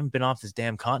that, dude, I haven't been off this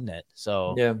damn continent.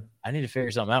 So Yeah. I need to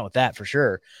figure something out with that for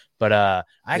sure. But I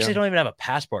actually don't even have a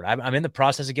passport. I'm in the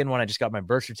process again. When I just got my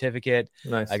birth certificate,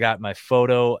 Nice. I got my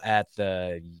photo at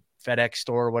the FedEx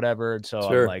store or whatever. So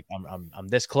I'm Sure. like, I'm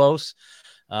this close.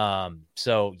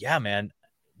 So yeah, man,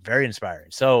 very inspiring.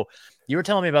 So you were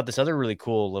telling me about this other really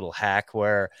cool little hack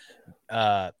where,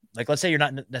 like, let's say you're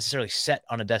not necessarily set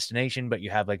on a destination, but you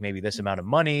have like maybe this amount of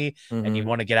money and you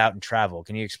want to get out and travel.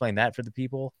 Can you explain that for the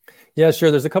people? Yeah,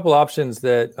 sure. There's a couple options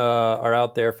that are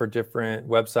out there for different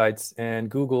websites, and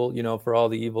Google, you know, for all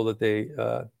the evil that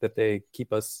they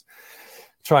keep us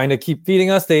trying to keep feeding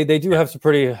us, they do have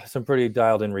some pretty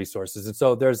dialed in resources. And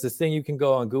so there's this thing you can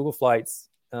go on Google Flights.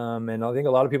 And I think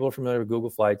a lot of people are familiar with Google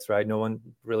Flights, right?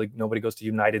 Nobody goes to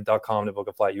United.com to book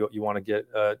a flight. You want to get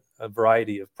a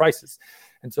variety of prices.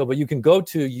 And so, but you can go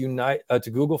to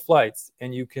Google Flights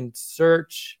and you can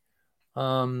search.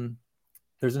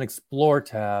 There's an Explore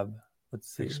tab. Let's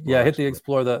see. Hit the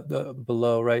Explore the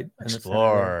below, right?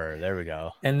 Explore. There we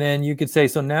go. And then you could say,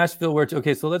 so Nashville,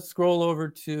 okay, so let's scroll over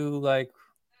to like.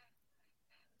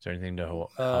 Is there anything to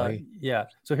Hawaii? Yeah.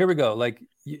 So here we go. Like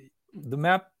the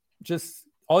map, just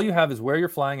all you have is where you're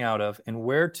flying out of, and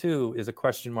where to is a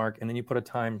question mark, and then you put a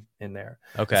time in there.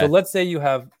 Okay. So let's say you've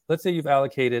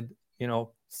allocated,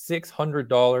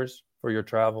 $600 for your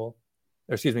travel,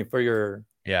 for your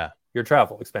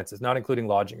travel expenses, not including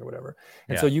lodging or whatever.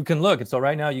 And so you can look. And so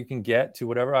right now you can get to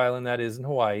whatever island that is in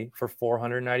Hawaii for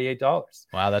 $498.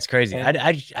 Wow, that's crazy.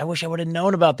 I wish I would have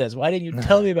known about this. Why didn't you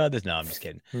tell me about this? No, I'm just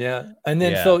kidding. Yeah. And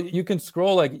then so you can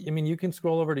scroll, you can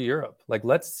scroll over to Europe. Like,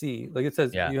 let's see. Like it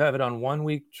says you have it on 1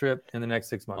 week trip in the next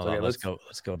 6 months. Okay, let's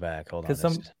go back. Hold on. Because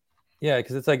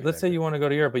it's like, let's say you want to go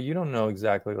to Europe, but you don't know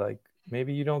exactly, like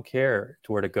maybe you don't care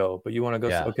to where to go, but you want to go.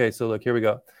 Yeah. Okay, so look, here we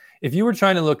go. If you were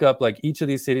trying to look up like each of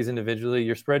these cities individually,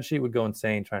 your spreadsheet would go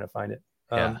insane trying to find it.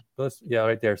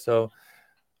 Right there. So,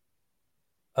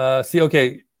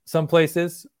 okay, some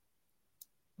places,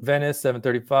 Venice,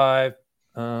 735,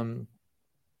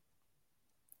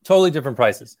 totally different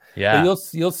prices. Yeah. But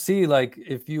you'll see, like,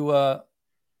 if you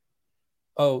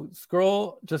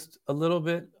scroll just a little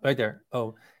bit right there.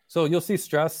 So you'll see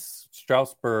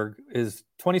Strasbourg is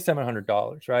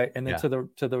 $2,700, right? And then to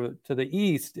the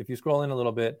east, if you scroll in a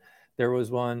little bit, there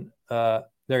was one. There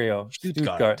you go,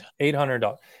 Stuttgart,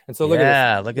 $800. And so look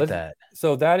at that.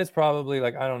 So that is probably,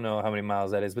 like, I don't know how many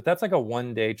miles that is, but that's like a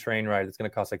 1 day train ride. It's going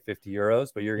to cost like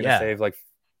 €50, but you're going to save like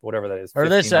whatever that is. Or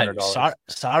this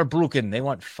Saarbrücken, they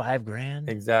want $5,000.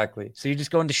 Exactly. So you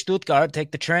just go into Stuttgart,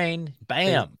 take the train,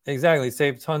 bam. Exactly,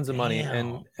 save tons of money,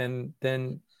 and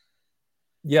then.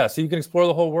 Yeah, so you can explore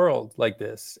the whole world like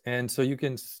this. And so you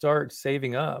can start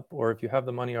saving up, or if you have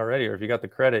the money already, or if you got the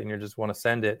credit and you just want to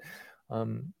send it.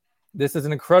 This is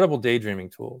an incredible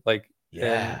daydreaming tool. Like,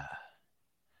 yeah.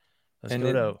 Let's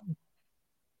go to.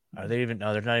 Are they even?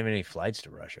 No, there's not even any flights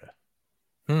to Russia.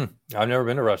 I've never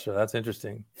been to Russia. That's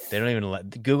interesting. They don't even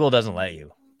Google doesn't let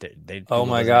you. Oh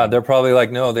my God, they're probably like,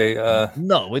 no,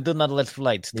 no, we do not let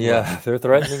flights. They're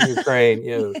threatening Ukraine.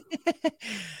 Yeah.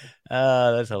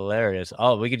 That's hilarious.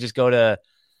 Oh, we could just go to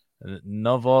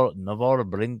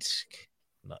Novorobrinsk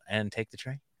and take the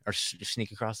train, or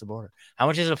sneak across the border. How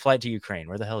much is a flight to Ukraine?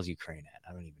 Where the hell is Ukraine at?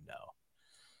 I don't even know.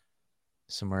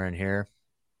 Somewhere in here.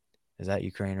 Is that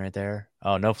Ukraine right there?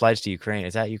 Oh, no flights to Ukraine.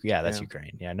 Is that Ukraine? Yeah, that's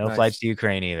Ukraine. Yeah, no flights to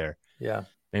Ukraine either. Yeah.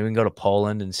 Maybe we can go to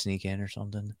Poland and sneak in or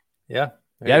something. Yeah.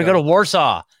 We go to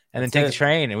Warsaw and then take the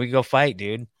train, and we can go fight,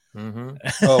 dude. Mm-hmm.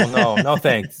 Oh no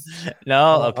thanks.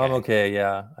 No, okay. I'm okay.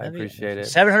 Yeah, I appreciate it.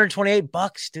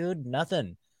 $728, dude.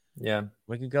 Nothing. Yeah,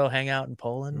 we could go hang out in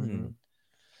Poland. Mm-hmm.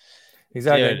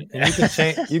 Exactly,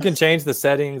 and you can change the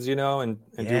settings, and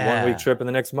do 1 week trip in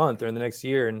the next month or in the next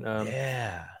year, and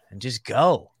and just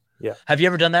go. Yeah. Have you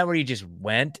ever done that where you just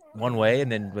went one way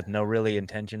and then with no really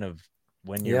intention of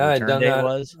when your return date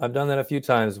was? I've done that a few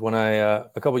times. When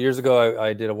a couple years ago,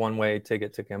 I did a one-way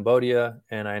ticket to Cambodia,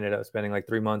 and I ended up spending like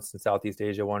 3 months in Southeast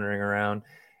Asia wandering around.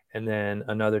 And then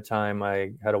another time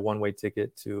I had a one-way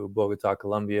ticket to Bogota,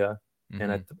 Colombia,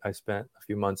 and I spent a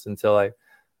few months until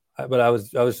but I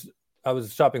was I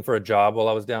was shopping for a job while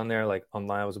I was down there, like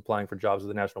online. I was applying for jobs with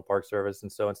the National Park Service,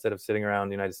 and so instead of sitting around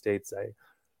the United States,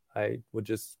 I would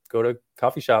just go to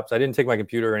coffee shops. I didn't take my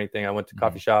computer or anything. I went to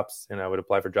coffee shops and I would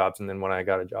apply for jobs. And then when I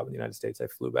got a job in the United States, I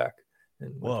flew back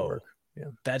and went to work. Yeah.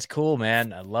 That's cool,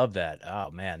 man. I love that. Oh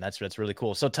man, that's really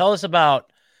cool. So tell us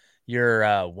about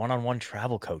your one-on-one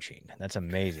travel coaching. That's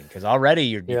amazing. Cause already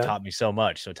you taught me so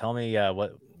much. So tell me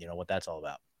what that's all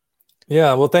about.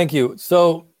 Yeah. Well, thank you.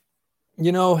 So,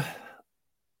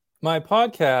 my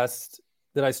podcast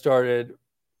that I started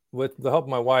with the help of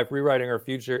my wife, Rewriting Our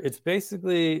Future, it's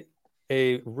basically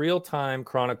a real-time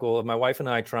chronicle of my wife and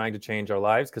I trying to change our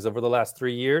lives. Because over the last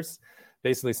 3 years,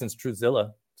 basically since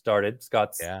Truthzilla started,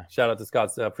 shout out to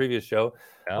Scott's previous show.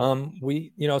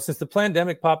 We, since the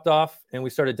pandemic popped off and we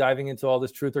started diving into all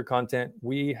this truther content,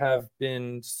 we have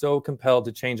been so compelled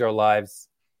to change our lives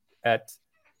at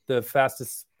the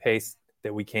fastest pace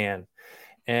that we can.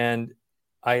 And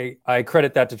I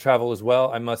credit that to travel as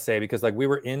well, I must say, because like we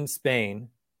were in Spain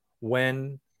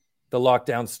when the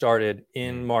lockdown started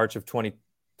in March of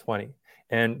 2020,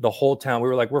 and the whole town, we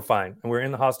were like, we're fine. And we were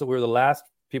in the hostel. We were the last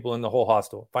people in the whole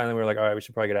hostel. Finally, we were like, all right, we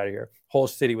should probably get out of here. Whole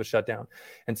city was shut down.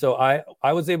 And so I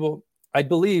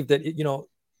believe that,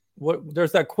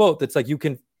 there's that quote that's like,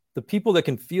 the people that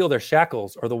can feel their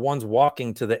shackles are the ones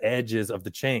walking to the edges of the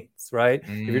chains, right?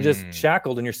 If you're just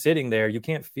shackled and you're sitting there, you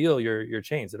can't feel your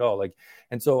chains at all.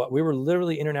 And so we were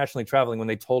literally internationally traveling when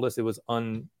they told us it was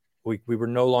we were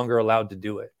no longer allowed to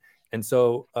do it. And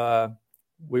so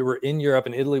we were in Europe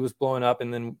and Italy was blowing up.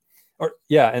 And then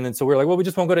so we were like, well, we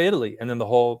just won't go to Italy. And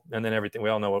then everything, we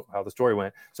all know how the story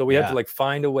went. So we had to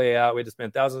find a way out. We had to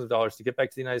spend thousands of dollars to get back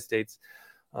to the United States.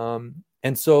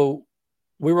 And so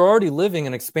we were already living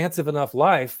an expansive enough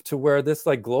life to where this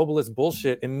globalist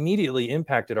bullshit immediately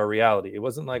impacted our reality. It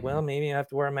wasn't like, well, maybe I have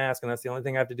to wear a mask and that's the only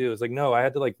thing I have to do. It's like, no,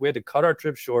 we had to cut our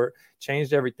trip short,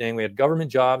 changed everything. We had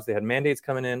government jobs. They had mandates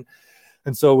coming in.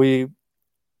 And so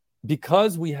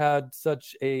because we had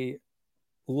such a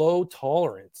low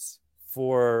tolerance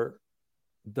for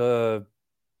the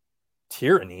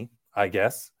tyranny, I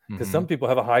guess, because some people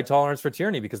have a high tolerance for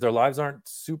tyranny because their lives aren't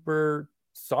super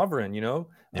sovereign,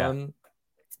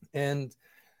 and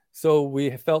so we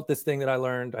felt this thing that I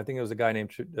learned. I think it was a guy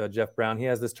named Jeff Brown. He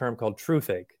has this term called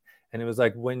truthache. And it was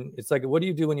like, what do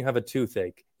you do when you have a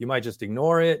toothache? You might just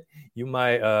ignore it. You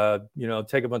might,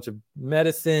 take a bunch of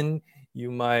medicine.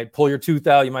 You might pull your tooth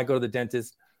out. You might go to the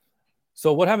dentist.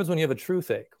 So what happens when you have a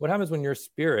truthache? What happens when your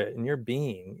spirit and your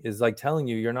being is telling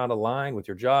you you're not aligned with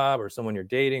your job or someone you're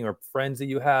dating or friends that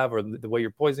you have or the way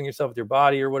you're poisoning yourself with your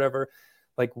body or whatever?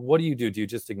 What do? Do you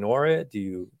just ignore it?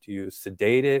 Do you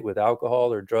sedate it with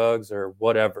alcohol or drugs or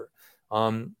whatever?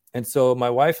 And so my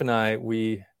wife and I,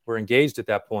 we were engaged at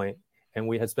that point, and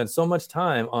we had spent so much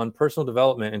time on personal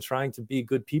development and trying to be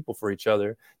good people for each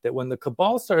other that when the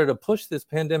cabal started to push this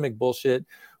pandemic bullshit,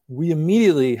 we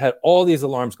immediately had all these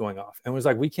alarms going off and was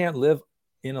like, we can't live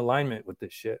in alignment with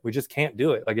this shit. We just can't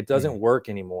do it. It doesn't work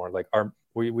anymore.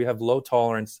 We have low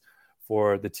tolerance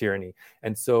for the tyranny.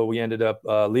 And so we ended up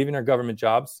leaving our government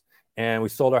jobs and we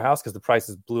sold our house because the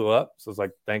prices blew up. So it's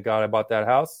like, thank God I bought that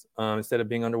house. Instead of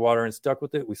being underwater and stuck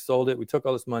with it, we sold it. We took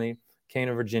all this money, came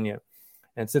to Virginia.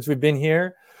 And since we've been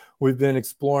here, we've been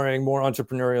exploring more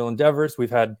entrepreneurial endeavors.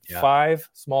 We've had 5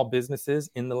 small businesses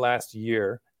in the last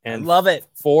year. And I love it.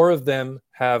 4 of them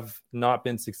have not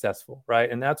been successful, right?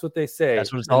 And that's what they say.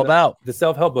 That's what it's all about. The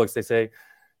self-help books, they say,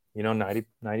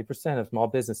 90% of small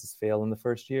businesses fail in the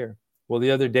first year. Well,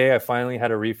 the other day I finally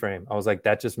had a reframe. I was like,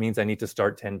 that just means I need to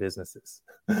start 10 businesses.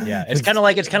 Yeah. It's kind of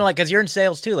like, cause you're in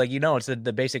sales too. It's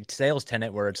the basic sales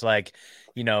tenet where it's like,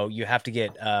 you have to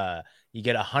get, you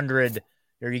get 100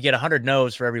 or you get 100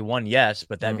 no's for every one yes,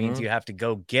 but that means you have to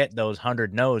go get those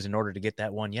 100 no's in order to get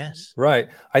that one yes. Right.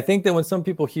 I think that when some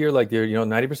people hear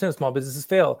 90% of small businesses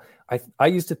fail, I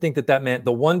used to think that meant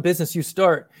the one business you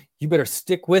start, you better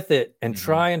stick with it and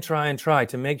try and try and try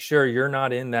to make sure you're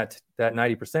not in that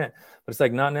 90%. But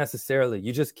it's not necessarily.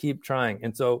 You just keep trying.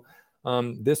 And so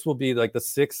this will be the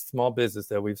 6th small business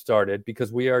that we've started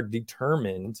because we are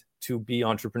determined to be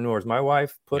entrepreneurs. My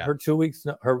wife put her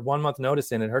 1 month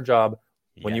notice in at her job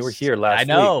when you were here last week.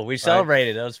 I know. We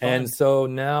celebrated. That was fun. And so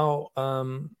now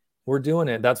we're doing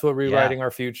it. That's what Rewriting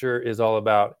Our Future is all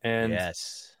about. And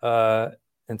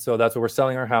and so that's what we're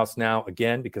selling our house now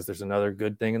again, because there's another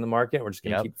good thing in the market. We're just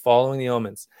going to keep following the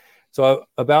omens. So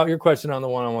about your question on the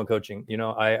one-on-one coaching,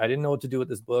 I didn't know what to do with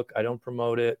this book. I don't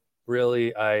promote it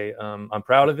really. I'm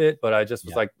proud of it, but I just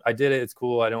was like, I did it. It's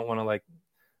cool. I don't want to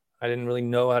I didn't really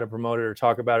know how to promote it or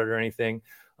talk about it or anything.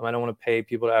 I don't want to pay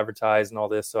people to advertise and all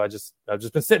this. So I've just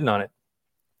been sitting on it.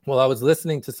 Well, I was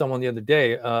listening to someone the other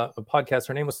day, a podcast.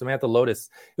 Her name was Samantha Lotus.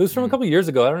 It was from a couple of years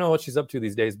ago. I don't know what she's up to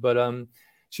these days, but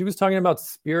she was talking about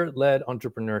spirit-led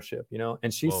entrepreneurship,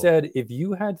 and she said, if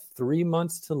you had 3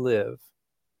 months to live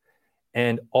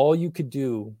and all you could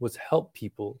do was help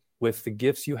people with the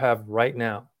gifts you have right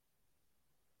now,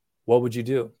 what would you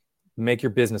do? Make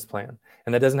your business plan.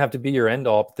 And that doesn't have to be your end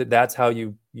all. That's how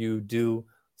you do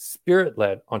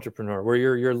spirit-led entrepreneur, where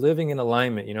you're living in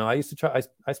alignment. I used to try,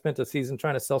 I spent a season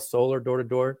trying to sell solar door to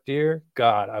door. Dear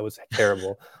God, I was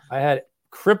terrible. I had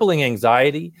crippling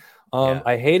anxiety.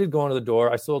 I hated going to the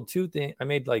door. I sold 2 things. I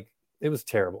made it was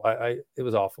terrible. It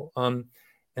was awful.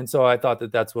 And so I thought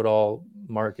that that's what all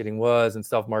marketing was, and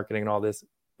self-marketing and all this,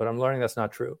 but I'm learning that's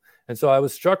not true. And so I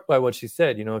was struck by what she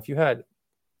said. If you had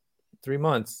 3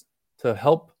 months to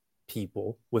help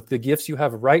people with the gifts you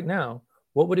have right now,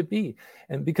 what would it be?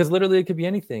 And because literally it could be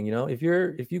anything. If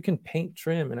you can paint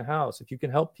trim in a house, if you can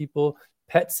help people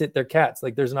pet sit their cats,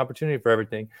 there's an opportunity for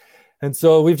everything. And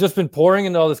so we've just been pouring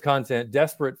into all this content,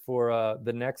 desperate for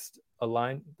the next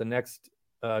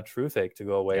truth ache to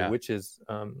go away, which is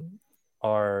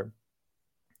our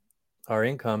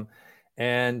income.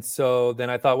 And so then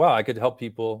I thought, wow, I could help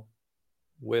people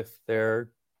with their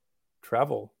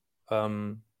travel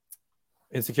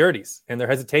insecurities and their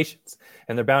hesitations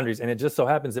and their boundaries. And it just so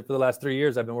happens that for the last 3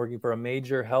 years, I've been working for a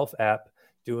major health app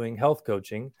doing health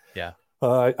coaching. Yeah.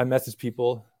 I message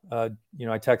people, I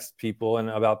text people and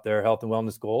about their health and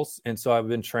wellness goals. And so I've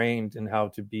been trained in how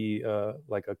to be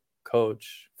like a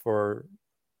coach for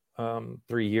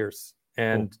 3 years.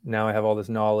 And now I have all this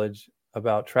knowledge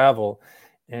about travel.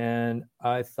 And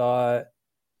I thought,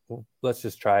 well, let's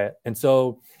just try it. And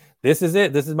so this is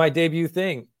it. This is my debut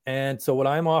thing. And so what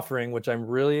I'm offering, which I'm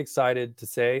really excited to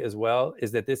say as well,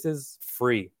 is that this is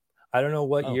free. I don't know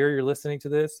what year you're listening to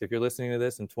this. If you're listening to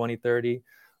this in 2030,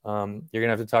 you're going to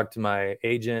have to talk to my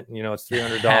agent. It's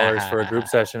 $300 for a group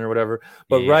session or whatever.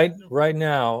 But right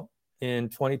now in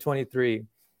 2023,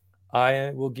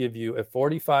 I will give you a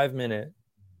 45-minute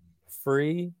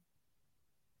free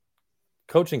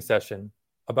coaching session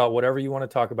about whatever you want to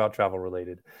talk about travel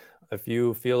related. If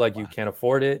you feel like you can't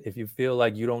afford it, if you feel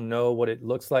like you don't know what it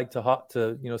looks like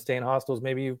to stay in hostels,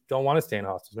 maybe you don't want to stay in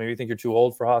hostels. Maybe you think you're too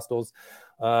old for hostels.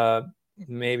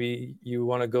 Maybe you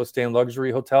want to go stay in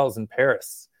luxury hotels in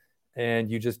Paris and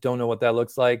you just don't know what that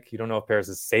looks like. You don't know if Paris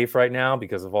is safe right now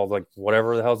because of all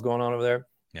whatever the hell's going on over there.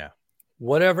 Yeah.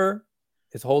 Whatever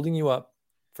is holding you up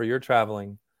for your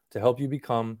traveling to help you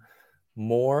become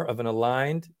more of an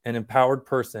aligned and empowered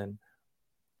person.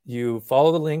 You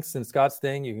follow the links in Scott's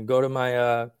thing. You can go to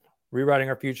my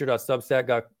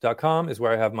rewritingourfuture.substack.com is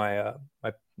where I have my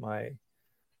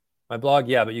blog.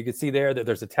 Yeah, but you can see there that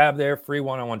there's a tab there, free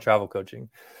one-on-one travel coaching.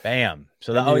 Bam.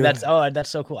 So that's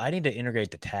so cool. I need to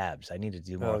integrate the tabs. I need to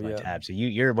do more of my tabs. So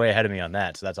you're way ahead of me on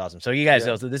that. So that's awesome. So you guys,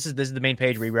 so this is the main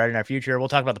page, Rewriting Our Future. We'll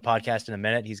talk about the podcast in a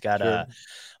minute. He's got a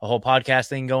whole podcast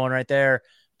thing going right there.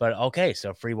 But okay,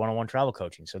 so free one-on-one travel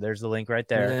coaching. So there's the link right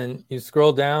there. And then you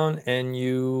scroll down and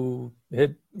you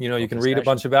hit, you can read a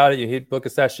bunch about it. You hit book a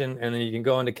session, and then you can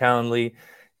go into Calendly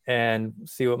and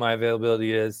see what my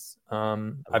availability is.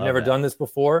 I've never done this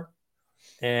before,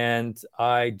 and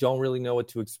I don't really know what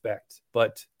to expect.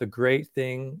 But the great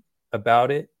thing about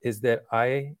it is that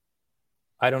I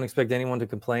don't expect anyone to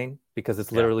complain because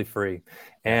it's literally free.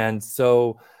 And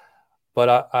so,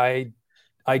 but I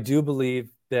do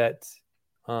believe that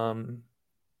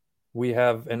we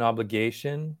have an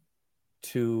obligation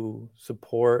to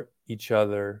support each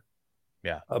other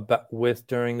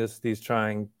during these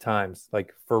trying times,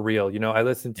 for real. I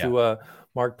listen to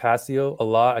Mark Passio a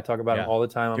lot. I talk about him all the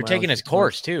time. You're taking his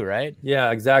course too, right?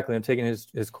 Yeah, exactly. I'm taking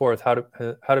his course, how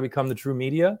to become the true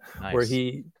media, where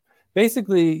he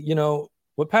basically,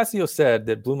 what Passio said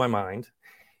that blew my mind.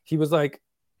 He was like,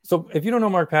 so if you don't know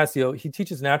Mark Passio, he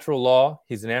teaches natural law.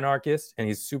 He's an anarchist, and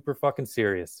he's super fucking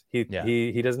serious. He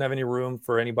doesn't have any room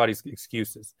for anybody's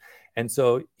excuses. And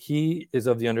so he is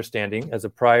of the understanding, as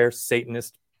a prior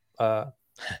Satanist,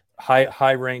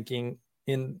 high ranking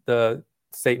in the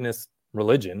Satanist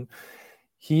religion,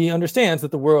 he understands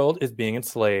that the world is being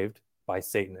enslaved by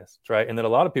Satanists, right? And that a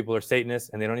lot of people are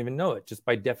Satanists and they don't even know it. Just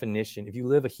by definition, if you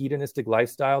live a hedonistic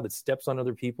lifestyle that steps on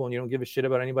other people and you don't give a shit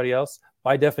about anybody else,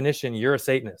 by definition, you're a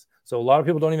Satanist. So a lot of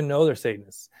people don't even know they're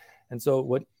Satanists. And so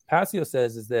what Passio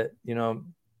says is that,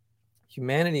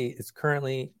 humanity is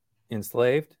currently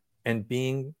enslaved and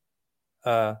being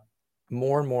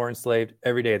more and more enslaved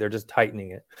every day. They're just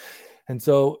tightening it. And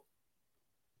so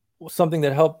something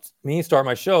that helped me start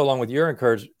my show, along with your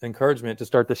encouragement to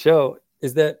start the show,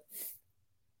 is that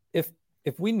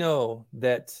if we know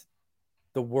that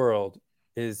the world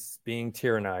is being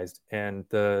tyrannized and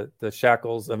the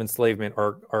shackles of enslavement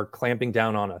are clamping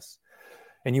down on us,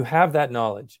 and you have that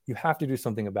knowledge, you have to do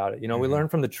something about it. We learn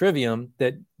from the trivium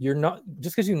that you're not,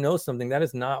 just because you know something, that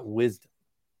is not wisdom.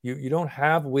 You don't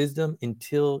have wisdom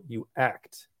until you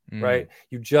act, right?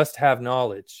 You just have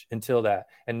knowledge until that.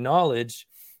 And knowledge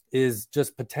is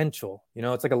just potential.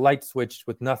 It's like a light switch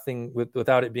with nothing,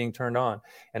 without it being turned on.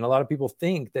 And a lot of people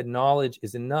think that knowledge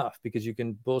is enough because you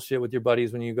can bullshit with your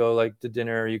buddies when you go like to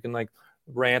dinner, you can like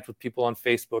rant with people on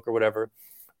Facebook or whatever.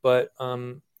 But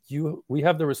we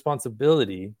have the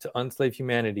responsibility to unslave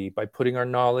humanity by turning our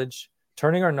knowledge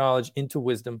into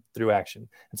wisdom through action.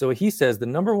 And so he says the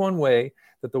number one way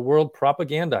that the world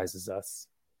propagandizes us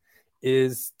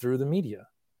is through the media,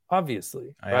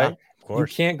 obviously, right? Of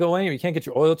course. You can't go anywhere. You can't get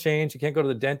your oil changed. You can't go to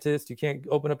the dentist. You can't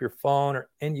open up your phone,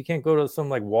 and you can't go to some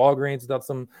like Walgreens without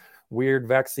some weird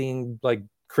vaccine like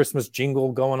Christmas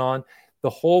jingle going on.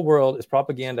 The whole world is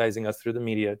propagandizing us through the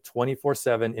media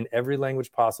 24/7 in every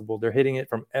language possible. They're hitting it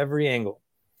from every angle.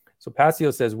 So Passio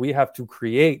says we have to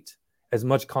create as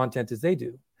much content as they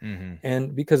do.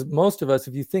 And because most of us,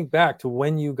 if you think back to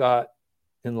when you got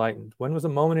enlightened, when was a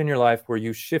moment in your life where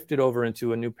you shifted over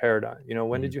into a new paradigm?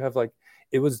 When did you have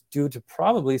it was due to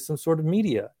probably some sort of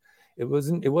media. It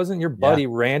wasn't your buddy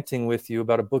ranting with you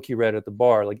about a book he read at the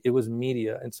bar. Like, it was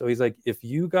media. And so he's like, if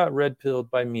you got red pilled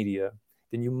by media,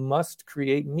 then you must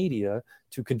create media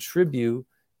to contribute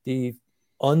the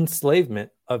unslavement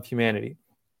of humanity.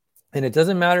 And it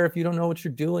doesn't matter if you don't know what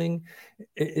you're doing.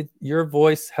 Your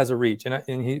voice has a reach.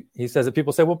 And he says that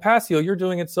people say, well, Passio, you're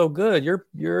doing it so good. Your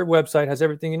website has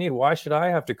everything you need. Why should I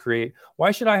have to create?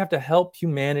 Why should I have to help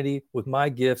humanity with my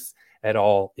gifts at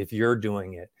all if you're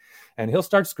doing it? And he'll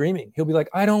start screaming. He'll be like,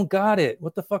 I don't got it.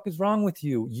 What the fuck is wrong with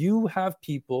you? You have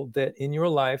people that in your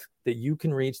life that you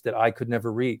can reach that I could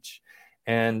never reach.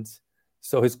 And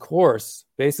so his course,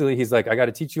 basically, he's like, I got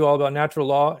to teach you all about natural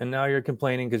law. And now you're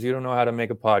complaining because you don't know how to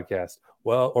make a podcast,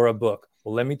 or a book.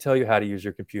 Well, let me tell you how to use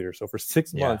your computer. So for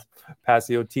 6 months,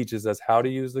 Passio teaches us how to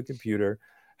use the computer,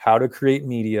 how to create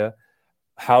media,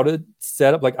 how to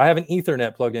set up. Like, I have an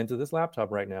Ethernet plugged into this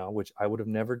laptop right now, which I would have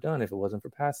never done if it wasn't for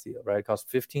Passio, right? It cost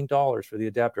 $15 for the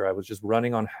adapter. I was just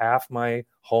running on half my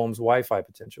home's Wi-Fi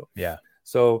potential. Yeah.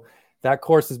 So that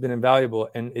course has been invaluable,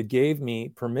 and it gave me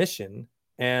permission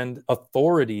and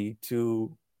authority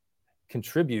to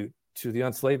contribute to the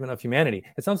enslavement of humanity.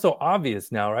 It sounds so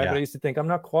obvious now, right? Yeah. But I used to think I'm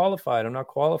not qualified.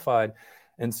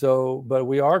 And so, but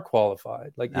we are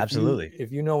qualified. Like, absolutely.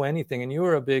 If you know anything, and you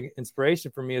were a big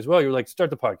inspiration for me as well. You were like, start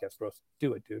the podcast, bro.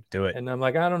 Do it, dude. Do it. And I'm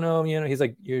like, I don't know. He's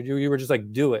like, you were just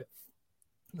like, do it.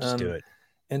 Just do it.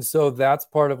 And so that's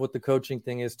part of what the coaching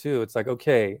thing is too. It's like,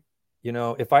 okay,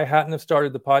 if I hadn't have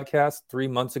started the podcast 3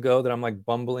 months ago that I'm like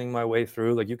bumbling my way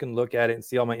through, like, you can look at it and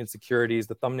see all my insecurities.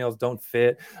 The thumbnails don't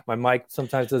fit. My mic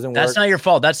sometimes doesn't work. That's not your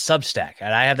fault. That's Substack.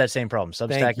 And I have that same problem.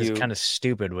 Substack is kind of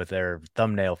stupid with their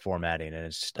thumbnail formatting. And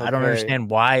it's, I don't understand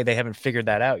why they haven't figured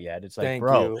that out yet. It's like,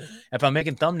 if I'm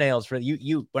making thumbnails for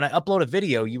you, when I upload a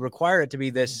video, you require it to be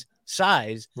this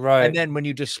size. Right. And then when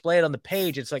you display it on the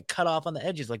page, it's like cut off on the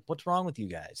edges. Like, what's wrong with you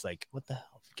guys? Like, what the hell?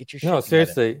 Get your shit together.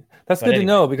 Seriously. That's good to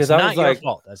know, because I was like,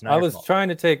 I was trying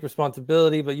to take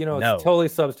responsibility, but it's totally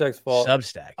Substack's fault.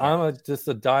 Substack. Yeah. I'm just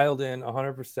a dialed in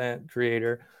 100%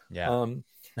 creator. Yeah.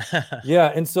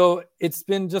 Yeah. And so it's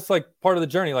been just like part of the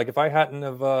journey. Like, if I hadn't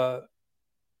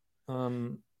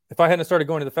started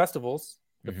going to the festivals,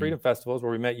 the Freedom Festivals,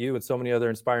 where we met you and so many other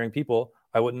inspiring people,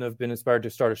 I wouldn't have been inspired to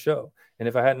start a show. And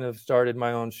if I hadn't have started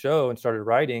my own show and started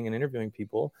writing and interviewing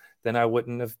people, then I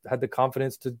wouldn't have had the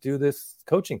confidence to do this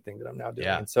coaching thing that I'm now doing.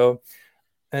 Yeah.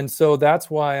 And so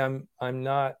that's why I'm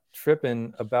not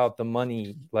tripping about the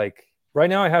money. Like, right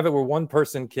now I have it where one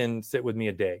person can sit with me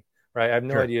a day, right? I have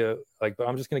no idea, but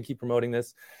I'm just going to keep promoting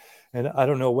this. And I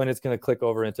don't know when it's going to click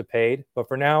over into paid, but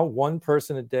for now, one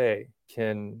person a day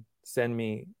can send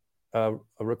me a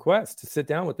request to sit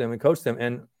down with them and coach them.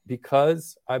 And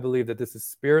because I believe that this is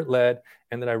spirit-led,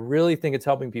 and that I really think it's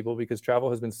helping people, because travel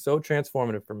has been so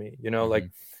transformative for me,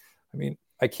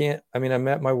 I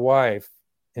met my wife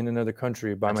in another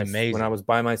country when I was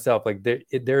by myself. Like,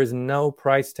 there is no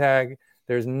price tag.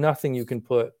 There's nothing you can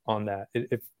put on that.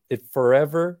 It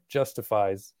forever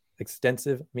justifies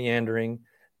extensive meandering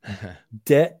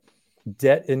debt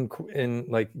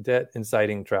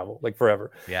inciting travel, like,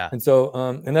 forever. Yeah. And so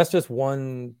and that's just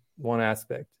one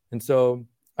aspect. And so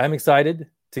I'm excited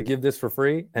to give this for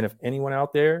free. And if anyone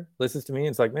out there listens to me and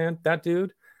it's like, man, that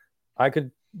dude, I could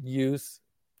use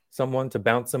someone to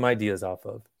bounce some ideas off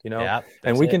of,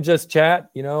 and we can just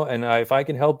chat, and if I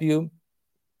can help you,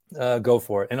 go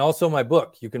for it. And also my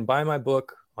book, you can buy my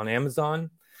book on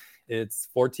Amazon. It's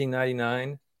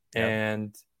 $14.99, Yep.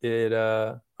 and it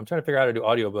I'm trying to figure out how to do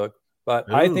audiobook,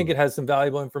 but I think Ooh. it has some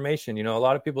valuable information. You know, a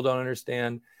lot of people don't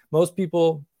understand. Most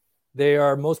people, they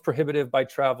are most prohibitive by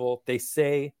travel. They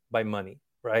say by money,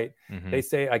 right? Mhm. They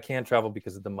say I can't travel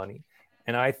because of the money.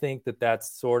 And I think that that's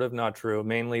sort of not true.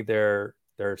 Mainly they're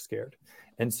scared.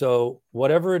 And so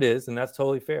whatever it is, and that's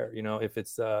totally fair. You know, if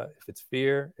it's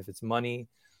fear, if it's money,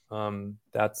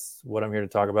 that's what I'm here to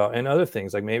talk about. And other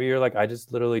things, like maybe you're like, I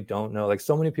just literally don't know. Like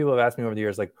so many people have asked me over the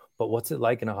years, like, but what's it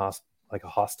like in a hostel? Like a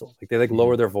hostel, like they like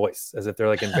lower their voice as if they're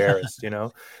like embarrassed, you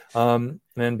know?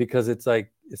 And because it's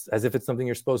like, it's as if it's something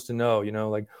you're supposed to know, you know?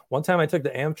 Like one time I took the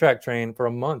Amtrak train for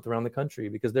a month around the country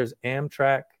because there's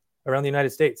Amtrak around the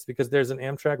United States, because there's an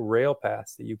Amtrak rail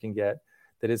pass that you can get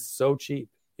that is so cheap,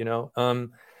 you know?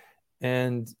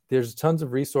 And there's tons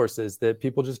of resources that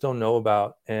people just don't know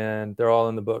about, and they're all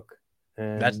in the book.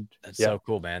 And That's so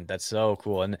cool, man. That's so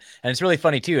cool. And it's really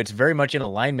funny too. It's very much in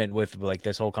alignment with like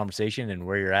this whole conversation and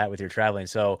where you're at with your traveling.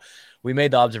 So we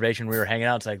made the observation, we were hanging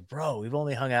out. It's like, bro, we've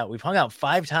hung out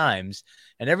 5 times,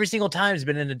 and every single time has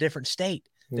been in a different state.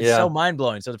 It's so mind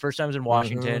blowing. So the first time was in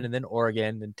Washington, and then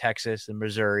Oregon, then Texas, then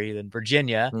Missouri, then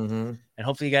Virginia. And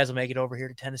hopefully you guys will make it over here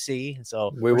to Tennessee. And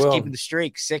so we're just keeping the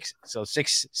streak 6. So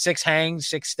six hangs,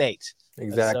 6 states.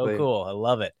 Exactly. That's so cool. I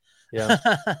love it. Yeah.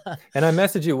 And I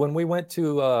messaged you when we went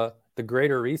to the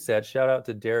Greater Reset. Shout out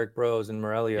to Derek Bros in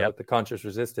Morelia with the Conscious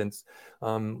Resistance.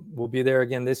 We'll be there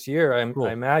again this year, I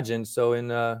imagine. So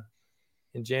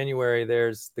in January,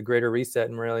 there's the Greater Reset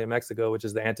in Morelia, Mexico, which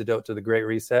is the antidote to the Great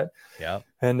Reset. Yeah.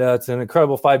 And it's an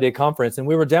incredible 5-day conference. And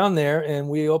we were down there and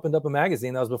we opened up a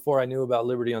magazine. That was before I knew about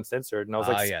Liberty Uncensored. And I was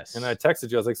like, and I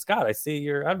texted you. I was like, Scott, I see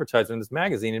your advertisement in this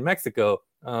magazine in Mexico.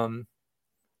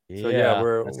 So yeah,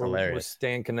 we're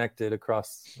staying connected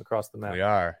across the map. We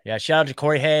are. Yeah. Shout out to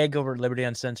Corey Haig over at Liberty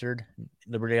Uncensored,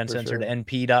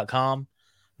 libertyuncensorednp.com.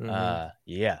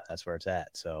 Yeah, that's where it's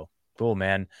at. So cool,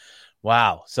 man.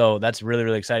 Wow. So that's really,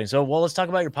 really exciting. So, well, let's talk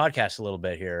about your podcast a little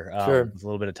bit here. Sure. With a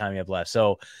little bit of time you have left.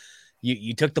 So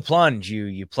you took the plunge,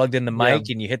 you plugged in the mic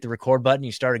and you hit the record button,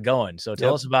 you started going. So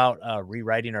tell us about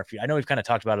rewriting our future. I know we've kind of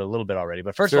talked about it a little bit already,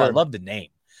 but first of all, I love the name.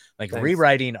 Like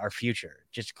rewriting our future.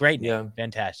 Just great name. Yeah.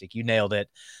 Fantastic. You nailed it.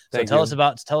 So tell us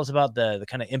about the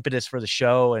kind of impetus for the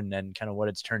show and kind of what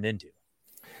it's turned into.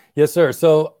 Yes, sir.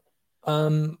 So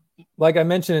like I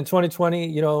mentioned in 2020,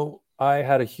 you know, I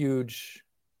had a huge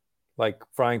like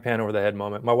frying pan over the head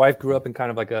moment. My wife grew up in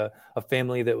kind of like a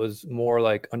family that was more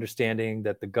like understanding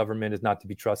that the government is not to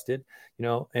be trusted, you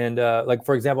know? And like,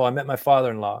 for example, I met my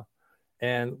father-in-law,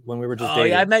 and when we were just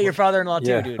dating. I met your father-in-law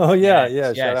too, dude. Oh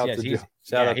yeah. Shout out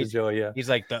to Joey. Yeah. He's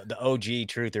like the OG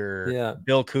truther,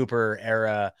 Bill Cooper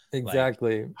era.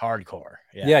 Exactly. Like, hardcore.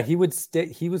 Yeah. He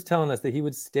was telling us that he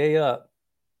would stay up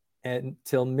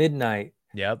until midnight.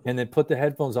 Yep. And then put the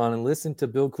headphones on and listen to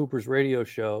Bill Cooper's radio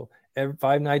show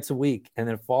 5 nights a week, and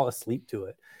then fall asleep to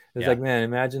it. It's like, man,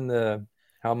 imagine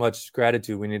how much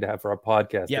gratitude we need to have for our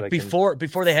podcast. Yeah, before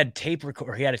they had tape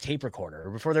recorder, he had a tape recorder,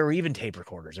 or before there were even tape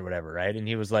recorders or whatever, right? And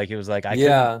he was like, I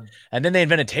couldn't. And then they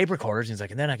invented tape recorders, and he's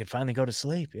like, and then I could finally go to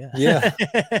sleep. Yeah.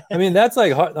 I mean, that's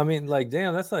like hard. I mean, like,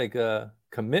 damn, that's like a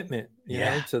commitment, you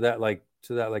know, to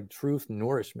that truth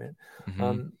nourishment.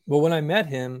 But when I met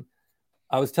him,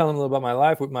 I was telling him a little about my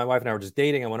life. My wife and I were just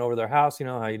dating. I went over to their house. You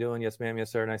know, how you doing? Yes, ma'am.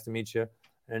 Yes, sir. Nice to meet you.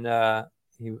 And I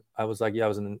was like, yeah, I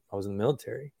was in the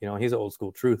military. You know, he's an old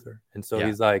school truther, and so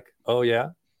he's like, oh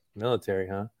yeah, military,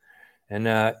 huh? And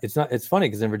it's funny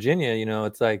because in Virginia, you know,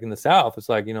 it's like in the South, it's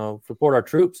like, you know, support our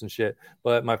troops and shit.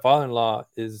 But my father-in-law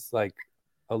is like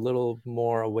a little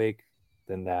more awake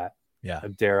than that. Yeah,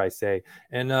 dare I say?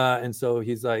 And so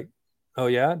he's like, oh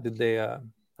yeah, did they?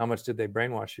 How much did they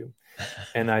brainwash you?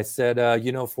 And I said,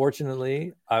 you know,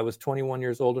 fortunately, I was 21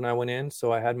 years old when I went in,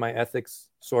 so I had my ethics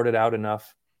sorted out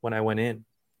enough when I went in.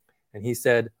 And he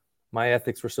said, my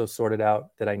ethics were so sorted out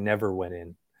that I never went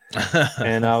in.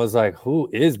 And I was like,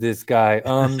 who is this guy?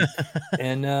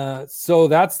 So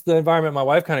that's the environment my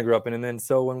wife kind of grew up in. And then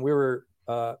so when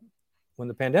when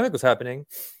the pandemic was happening,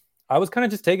 I was kind of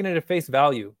just taking it at face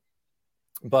value.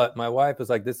 But my wife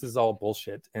was like, this is all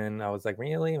bullshit. And I was like,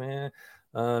 really, man?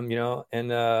 You know,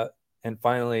 and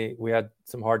finally we had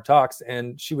some hard talks,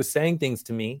 and she was saying things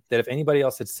to me that if anybody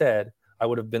else had said, I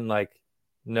would have been like,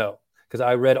 no, because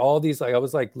I read all these, like I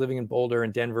was like living in Boulder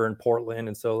and Denver and Portland,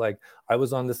 and so like I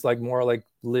was on this like more like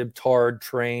libtard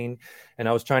train, and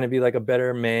I was trying to be like a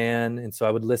better man, and so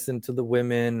I would listen to the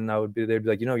women, and they'd be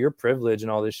like, you know, you're privileged and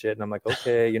all this shit, and I'm like,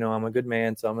 okay, you know, I'm a good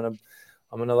man, so I'm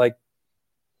gonna like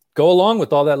go along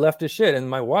with all that leftist shit. And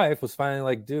my wife was finally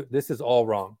like, dude, this is all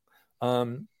wrong.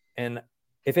 And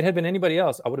if it had been anybody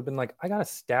else, I would have been like, I got a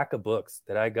stack of books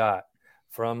that I got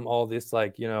from all this,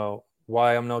 like, you know,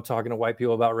 why I'm not talking to white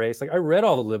people about race. Like, I read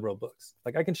all the liberal books.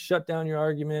 Like, I can shut down your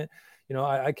argument. You know,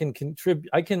 I can contribute.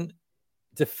 I can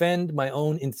defend my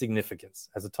own insignificance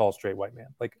as a tall, straight white man,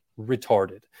 like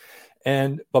retarded.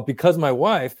 But because my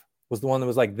wife was the one that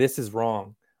was like, this is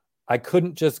wrong, I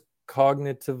couldn't just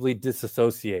cognitively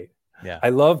disassociate. Yeah. I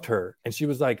loved her. And she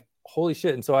was like, holy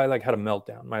shit. And so I like had a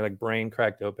meltdown. My like brain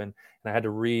cracked open and I had to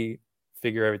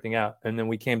refigure everything out. And then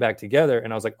we came back together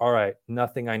and I was like, all right,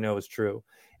 nothing I know is true.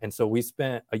 And so we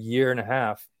spent a year and a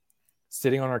half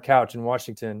sitting on our couch in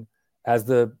Washington as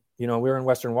we were in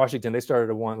Western Washington. They started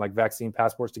to want like vaccine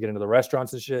passports to get into the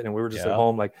restaurants and shit. And we were just at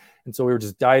home. Like, and so we were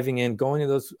just diving in, going to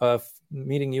those,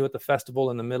 meeting you at the festival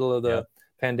in the middle of the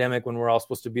pandemic when we're all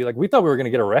supposed to be like, we thought we were going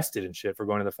to get arrested and shit for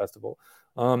going to the festival.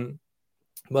 And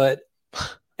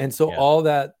so all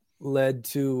that led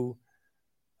to,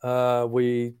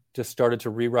 we just started to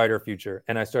rewrite our future.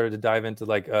 And I started to dive into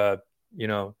like,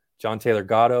 John Taylor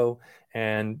Gatto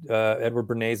and Edward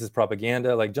Bernays'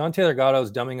 Propaganda. Like John Taylor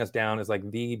Gatto's Dumbing Us Down is like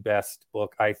the best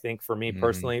book, I think, for me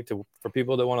personally, for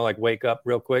people that want to like wake up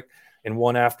real quick in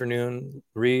one afternoon,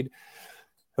 read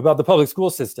about the public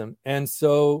school system. And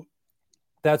so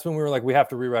that's when we were like, we have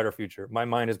to rewrite our future. My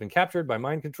mind has been captured by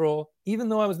mind control. Even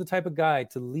though I was the type of guy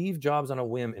to leave jobs on a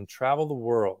whim and travel the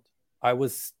world,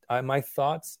 my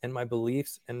thoughts and my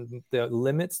beliefs and the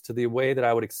limits to the way that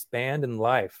I would expand in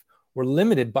life were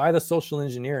limited by the social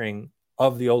engineering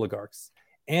of the oligarchs.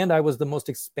 And I was the most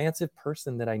expansive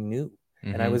person that I knew.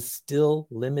 And I was still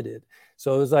limited.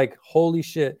 So it was like, holy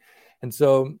shit. And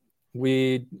so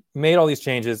we made all these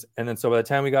changes. And then so by the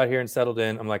time we got here and settled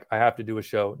in, I'm like, I have to do a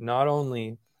show, not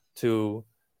only to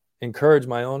encourage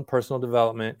my own personal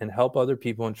development and help other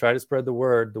people and try to spread the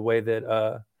word the way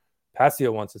that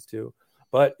Passio wants us to,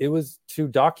 but it was to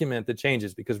document the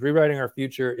changes, because rewriting our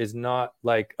future is not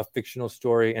like a fictional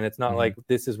story. And it's not like,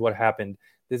 this is what happened.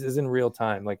 This is in real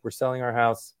time. Like, we're selling our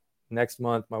house next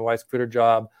month. My wife's quit her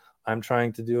job. I'm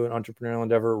trying to do an entrepreneurial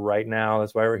endeavor right now.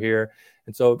 That's why we're here.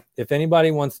 And so if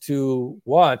anybody wants to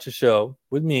watch a show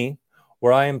with me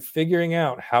where I am figuring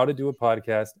out how to do a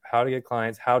podcast, how to get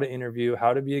clients, how to interview,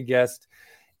 how to be a guest,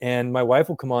 and my wife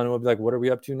will come on and we'll be like, what are we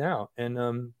up to now?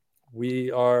 And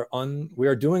we are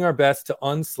doing our best to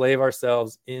unslave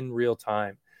ourselves in real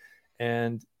time.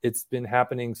 And it's been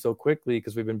happening so quickly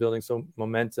because we've been building so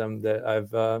momentum that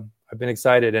I've been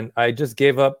excited. And I just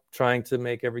gave up trying to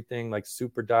make everything like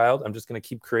super dialed. I'm just going to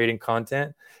keep creating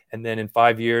content. And then in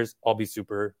 5 years, I'll be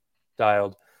super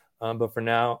dialed. But for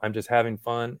now, I'm just having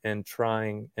fun and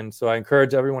trying. And so I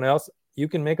encourage everyone else, you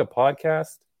can make a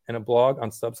podcast and a blog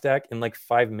on Substack in like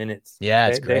 5 minutes. Yeah,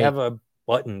 it's great. They have a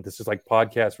button that's just like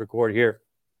podcast record here.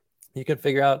 You can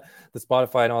figure out the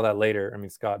Spotify and all that later. I mean,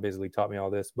 Scott basically taught me all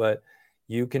this, but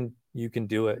you can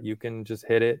do it. You can just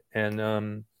hit it. And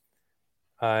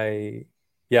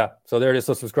so there it is.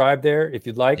 So subscribe there if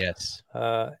you'd like. Yes.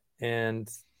 And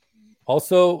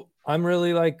also, I'm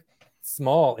really like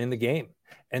small in the game.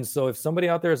 And so if somebody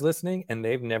out there is listening and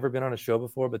they've never been on a show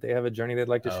before, but they have a journey they'd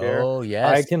like to share,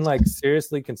 I can like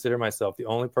seriously consider myself the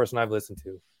only person I've listened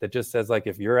to that just says like,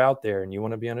 if you're out there and you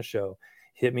want to be on a show,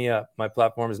 hit me up. My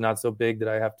platform is not so big that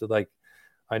I have to like,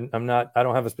 I don't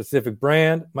have a specific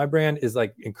brand. My brand is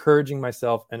like encouraging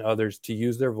myself and others to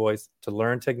use their voice, to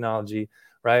learn technology,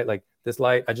 right? Like this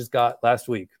light I just got last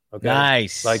week. Okay.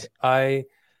 Nice. Like I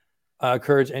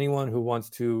encourage anyone who wants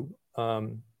to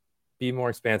be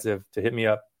more expansive to hit me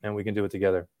up and we can do it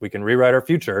together. We can rewrite our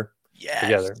future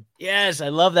together. Yes. I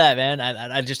love that, man.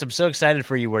 I'm so excited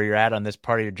for you where you're at on this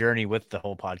part of your journey with the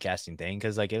whole podcasting thing.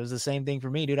 Cause like, it was the same thing for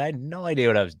me, dude. I had no idea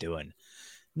what I was doing.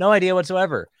 No idea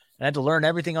whatsoever. I had to learn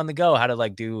everything on the go, how to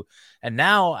like do. And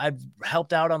now I've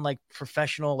helped out on like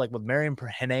professional, like with Mariam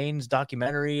Hanane's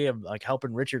documentary of like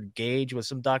helping Richard Gage with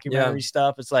some documentary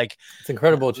stuff. It's like, it's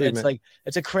incredible achievement. It's like,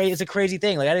 it's a crazy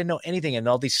thing. Like I didn't know anything. And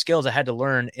all these skills I had to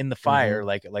learn in the fire,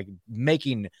 like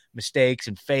making mistakes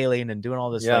and failing and doing all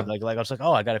this. Like I was like,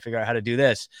 oh, I got to figure out how to do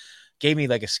this. Gave me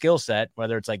like a skill set,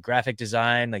 whether it's like graphic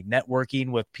design, like networking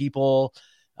with people,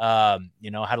 how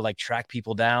to like track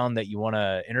people down that you want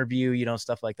to interview,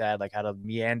 stuff like that, like how to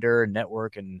meander and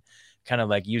network and kind of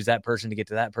like use that person to get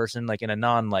to that person, like in a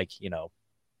non, like,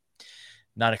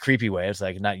 not a creepy way. It's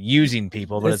like not using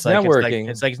people, but it's like networking.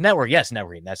 It's like network. Yes.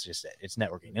 Networking. That's just it. It's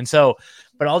networking. And so,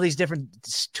 but all these different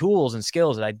tools and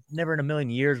skills that I never in a million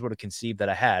years would have conceived that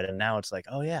I had. And now it's like,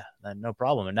 oh yeah, no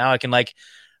problem. And now I can like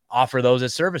offer those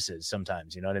as services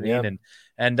sometimes, you know what I mean?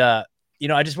 And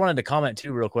I just wanted to comment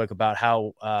too real quick about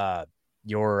how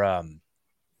your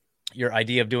your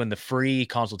idea of doing the free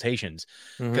consultations,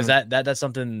 because Mhm. that's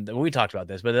something that we talked about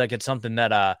this, but like it's something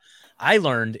that I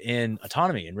learned in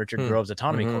autonomy, in Richard Grove's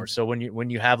autonomy Mhm. course. So when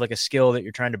you have like a skill that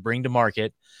you're trying to bring to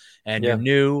market, and Yeah.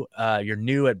 you're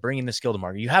new at bringing the skill to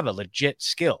market, you have a legit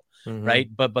skill, Mhm. right?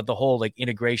 But the whole like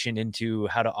integration into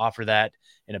how to offer that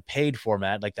in a paid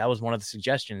format, like that was one of the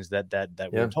suggestions that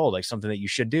we Yeah. were told, like something that you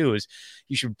should do is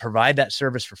you should provide that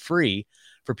service for free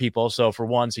for people. So for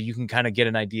one, so you can kind of get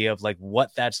an idea of like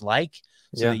what that's like,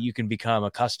 so Yeah. that you can become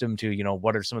accustomed to, you know,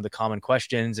 what are some of the common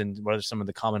questions and what are some of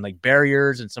the common like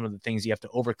barriers and some of the things you have to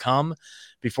overcome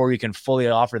before you can fully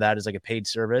offer that as like a paid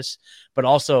service. But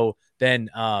also then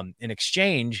in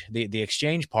exchange, the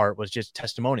exchange part was just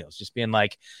testimonials, just being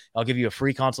like, I'll give you a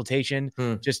free consultation.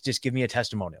 Just give me a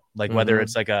testimonial, like whether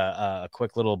it's like a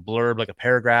quick little blurb, like a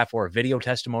paragraph, or a video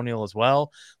testimonial as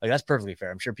well. Like that's perfectly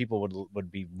fair. I'm sure people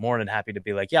would be more than happy to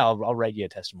be like, yeah, I'll write you a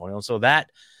testimonial. And so that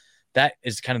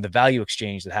is kind of the value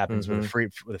exchange that happens with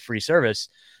a free service.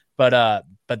 But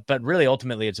really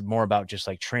ultimately it's more about just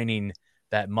like training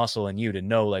that muscle in you to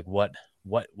know like what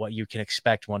you can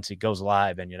expect once it goes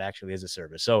live and it actually is a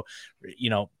service. So, you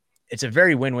know, it's a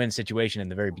very win-win situation in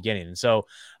the very beginning. And so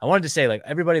I wanted to say, like,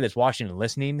 everybody that's watching and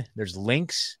listening, there's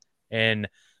links in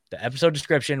the episode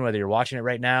description, whether you're watching it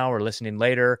right now or listening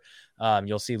later.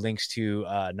 You'll see links to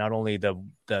not only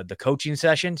the coaching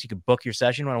sessions, you can book your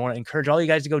session. I want to encourage all you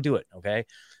guys to go do it. Okay.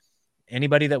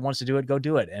 Anybody that wants to do it, go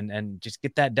do it, and just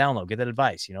get that download, get that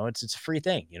advice. You know, it's a free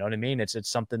thing. You know what I mean? It's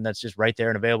something that's just right there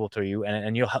and available to you,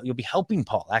 and you'll be helping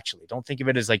Paul. Actually, don't think of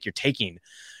it as like you're taking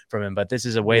from him, but this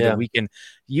is a way that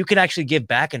you can actually give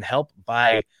back and help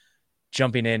by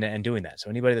jumping in and doing that. So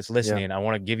anybody that's listening, I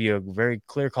want to give you a very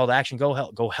clear call to action.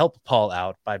 Go help Paul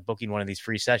out by booking one of these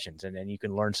free sessions, and you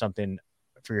can learn something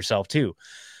for yourself too.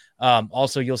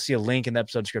 Also, you'll see a link in the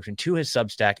episode description to his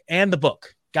Substack and the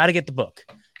book. Got to get the book.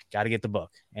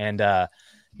 And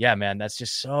yeah, man, that's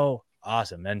just so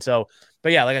awesome. And so,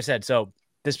 but yeah, like I said, so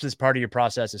this part of your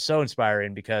process is so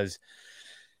inspiring because,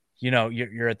 you know,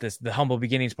 you're at the humble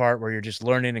beginnings part where you're just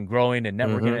learning and growing and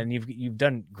networking, and you've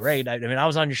done great. I mean, I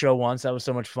was on your show once. That was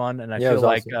so much fun. And I feel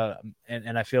like, awesome.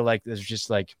 And I feel like there's just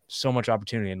like so much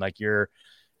opportunity, and like you're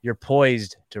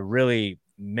poised to really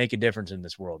make a difference in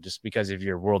this world just because of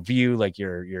your worldview. Like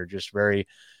you're just very,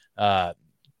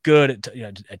 good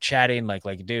at chatting, like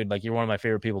dude, like you're one of my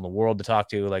favorite people in the world to talk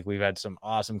to. Like we've had some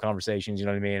awesome conversations, you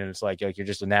know what I mean? And it's like you're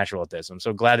just a natural at this. I'm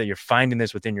so glad that you're finding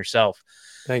this within yourself.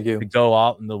 Thank you. To go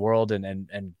out in the world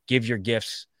and give your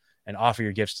gifts and offer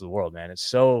your gifts to the world, man. It's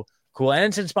so cool, and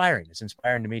it's inspiring. It's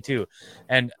inspiring to me too.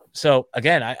 And so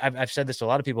again, I've said this to a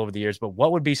lot of people over the years, but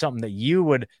what would be something that you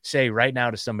would say right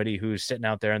now to somebody who's sitting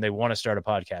out there and they want to start a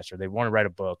podcast, or they want to write a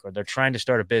book, or they're trying to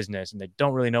start a business and they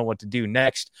don't really know what to do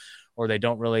next, or they're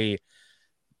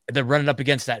running up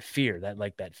against that fear,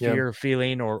 that fear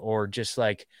feeling, or just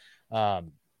like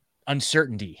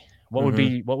uncertainty? What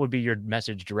would be your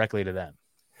message directly to them?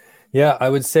 Yeah, I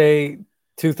would say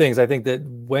two things. I think that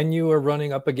when you are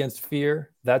running up against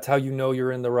fear, that's how you know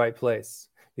you're in the right place.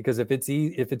 Because if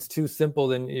it's too simple,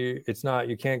 then it's not.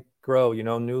 You can't grow. You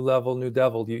know, new level, new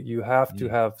devil. You have to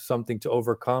have something to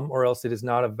overcome, or else it is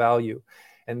not of value.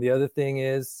 And the other thing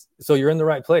is, so you're in the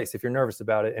right place. If you're nervous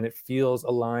about it and it feels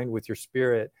aligned with your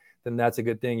spirit, then that's a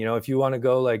good thing. You know, if you want to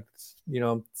go like, you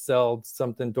know, sell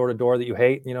something door to door that you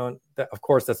hate, you know, of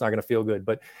course that's not going to feel good.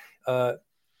 But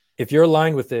if you're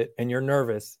aligned with it and you're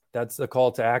nervous, that's a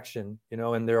call to action, you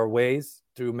know, and there are ways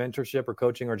through mentorship or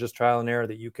coaching or just trial and error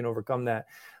that you can overcome that.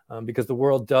 Because the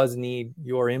world does need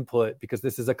your input, because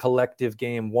this is a collective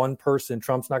game. One person,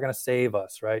 Trump's not going to save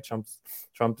us, right? Trump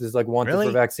is like wanted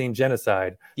for vaccine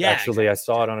genocide. Yeah, actually, exactly. I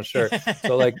saw it on a shirt.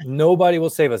 So like nobody will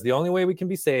save us. The only way we can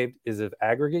be saved is if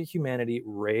aggregate humanity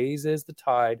raises the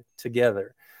tide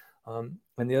together. And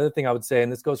the other thing I would say, and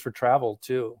this goes for travel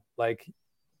too, like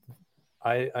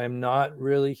I'm not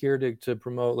really here to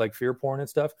promote like fear porn and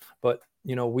stuff, but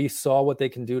you know, we saw what they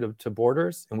can do to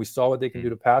borders, and we saw what they can do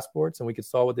to passports, and we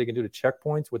saw what they can do to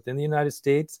checkpoints within the United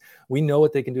States. We know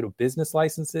what they can do to business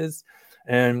licenses,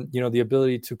 and you know, the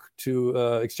ability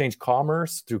to exchange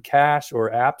commerce through cash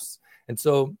or apps. And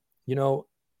so, you know,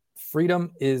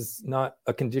 freedom is not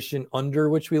a condition under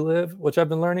which we live, which I've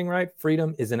been learning, right?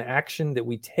 Freedom is an action that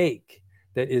we take.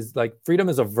 That is like, freedom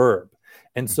is a verb.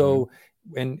 And so,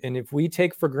 and if we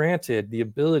take for granted the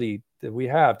ability that we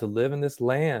have to live in this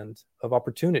land of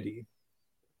opportunity,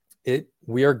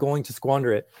 we are going to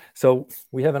squander it. So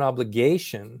we have an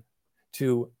obligation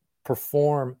to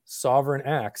perform sovereign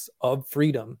acts of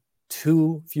freedom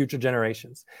to future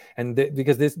generations. And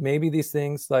because these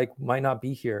things like might not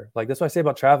be here. Like that's what I say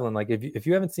about traveling. Like if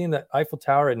you haven't seen the Eiffel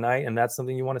Tower at night and that's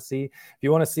something you want to see, if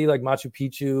you want to see like Machu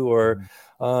Picchu or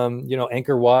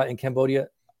Angkor Wat in Cambodia,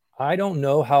 I don't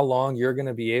know how long you're going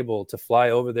to be able to fly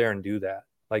over there and do that.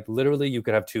 Like literally you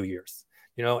could have 2 years,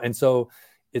 and so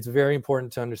it's very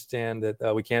important to understand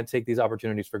that we can't take these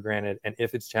opportunities for granted. And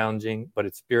if it's challenging, but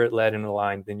it's spirit-led and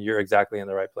aligned, then you're exactly in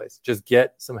the right place. Just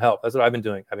get some help. That's what I've been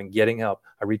doing. I've been getting help.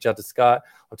 I reach out to Scott.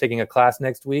 I'm taking a class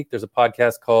next week. There's a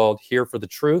podcast called Here for the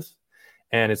Truth.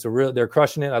 And they're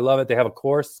crushing it. I love it. They have a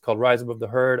course called Rise Above the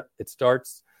Herd. It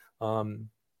starts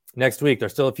next week.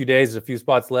 There's still a few days. There's a few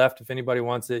spots left. If anybody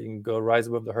wants it, you can go Rise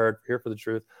Above the Herd, Here for the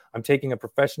Truth. I'm taking a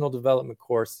professional development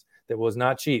course that was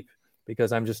not cheap,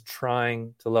 because I'm just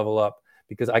trying to level up,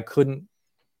 because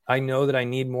I know that I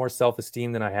need more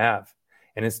self-esteem than I have.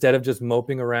 And instead of just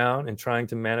moping around and trying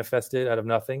to manifest it out of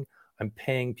nothing, I'm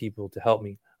paying people to help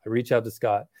me. I reach out to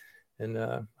Scott. And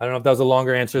I don't know if that was a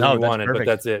longer answer than you wanted, perfect.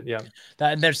 But that's it. Yeah.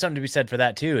 And there's something to be said for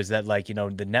that too, is that like, the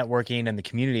networking and the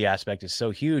community aspect is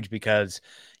so huge, because,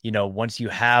 once you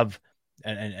have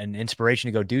an inspiration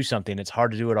to go do something, it's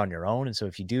hard to do it on your own. And so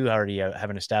if you do already have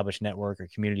an established network or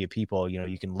community of people,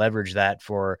 you can leverage that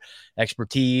for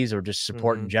expertise or just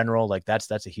support in general. Like that's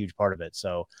a huge part of it.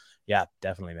 So yeah,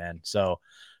 definitely, man. So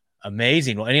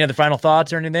amazing. Well, any other final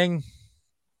thoughts or anything?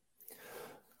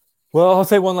 Well, I'll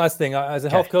say one last thing. As a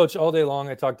health coach, all day long,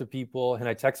 I talk to people and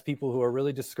I text people who are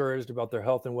really discouraged about their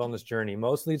health and wellness journey.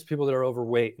 Mostly it's people that are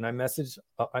overweight. And I message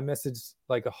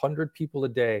like 100 people a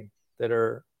day that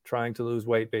are trying to lose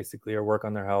weight basically, or work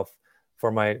on their health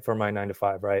for my 9 to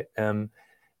 5. Right.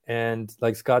 And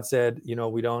like Scott said,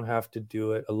 we don't have to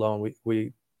do it alone.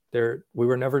 We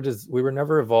were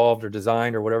never evolved or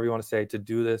designed or whatever you want to say to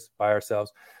do this by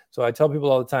ourselves. So I tell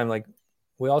people all the time, like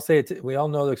we all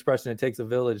know the expression, it takes a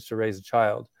village to raise a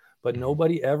child, but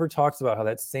nobody ever talks about how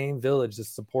that same village is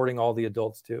supporting all the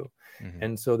adults too. Mm-hmm.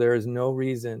 And so there is no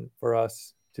reason for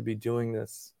us to be doing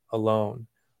this alone.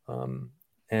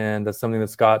 And that's something that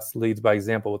Scott leads by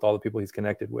example with all the people he's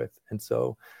connected with. And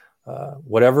so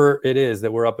whatever it is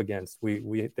that we're up against,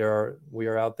 we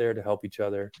are out there to help each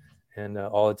other. And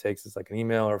all it takes is like an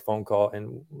email or a phone call.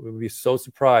 And we'd be so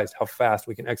surprised how fast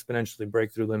we can exponentially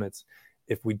break through limits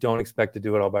if we don't expect to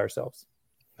do it all by ourselves.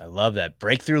 I love that.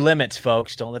 Break through limits,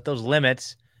 folks. Don't let those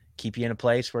limits keep you in a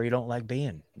place where you don't like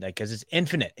being, like, because it's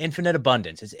infinite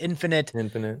abundance. It's infinite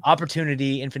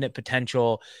opportunity, infinite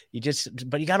potential.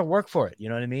 But you got to work for it. You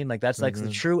know what I mean? Like that's like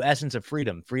the true essence of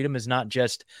freedom. Freedom is not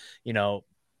just,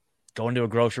 going to a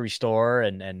grocery store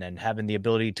and having the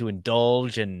ability to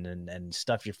indulge and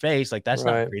stuff your face. Like that's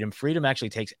not freedom. Freedom actually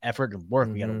takes effort and work.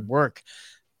 We got to work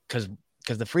because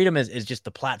the freedom is just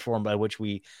the platform by which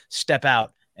we step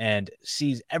out and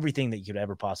seize everything that you could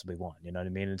ever possibly want. You know what I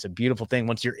mean? It's a beautiful thing.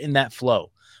 Once you're in that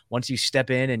flow, once you step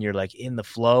in and you're like in the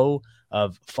flow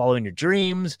of following your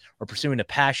dreams or pursuing a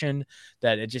passion,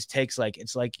 that it just takes there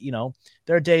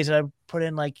are days that I put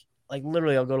in like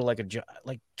literally I'll go to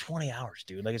like 20 hours,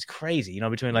 dude. Like it's crazy,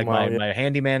 between like my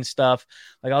handyman stuff.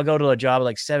 Like I'll go to a job at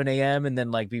like 7 a.m. and then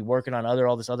like be working on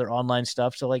all this other online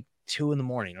stuff. So like 2 a.m, you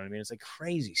know what I mean? It's like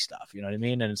crazy stuff, you know what I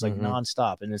mean? And it's like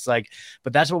nonstop. And it's like,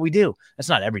 but that's what we do. That's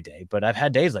not every day, but I've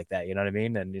had days like that, you know what I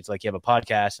mean? And it's like, you have a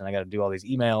podcast and I got to do all these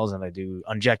emails and I do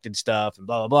unjected stuff and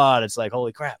blah, blah, blah. And it's like,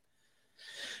 holy crap,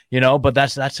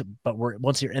 but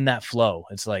once you're in that flow,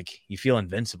 it's like, you feel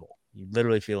invincible. You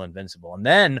literally feel invincible. And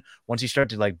then once you start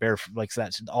to like bear, like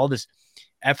that's all this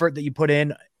effort that you put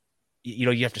in,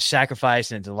 you have to sacrifice,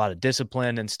 and it's a lot of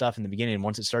discipline and stuff in the beginning. And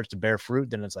once it starts to bear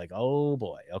fruit, then it's like, oh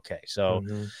boy. Okay. So,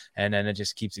 and then it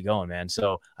just keeps it going, man.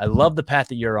 So I love the path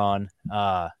that you're on.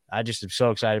 I just am so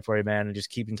excited for you, man. And just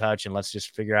keep in touch and let's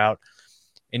just figure out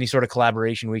any sort of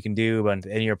collaboration we can do on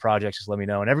any of your projects. Just let me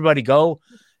know. And everybody go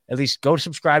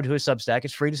subscribe to his Substack.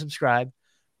 It's free to subscribe,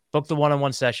 book the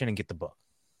one-on-one session and get the book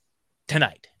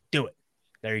tonight. Do it.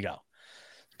 There you go.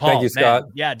 Paul, thank you, Scott.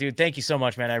 Man, yeah, dude. Thank you so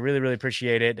much, man. I really, really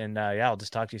appreciate it. And I'll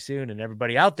just talk to you soon. And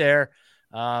everybody out there.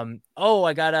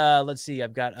 I got let's see.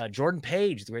 I've got Jordan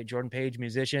Page, the great Jordan Page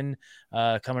musician,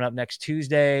 coming up next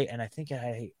Tuesday. And I think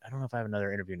I don't know if I have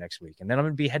another interview next week. And then I'm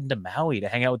gonna be heading to Maui to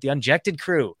hang out with the Unjected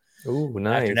crew. Ooh,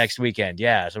 nice. After next weekend.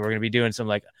 Yeah. So we're gonna be doing some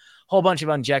like whole bunch of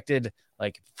Unjected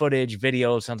like footage,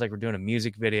 video. Sounds like we're doing a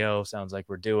music video. Sounds like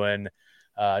we're doing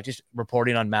just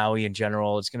reporting on Maui in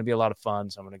general. It's going to be a lot of fun.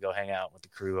 So I'm going to go hang out with the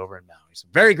crew over in Maui. So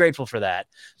very grateful for that.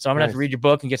 So I'm going to have to read your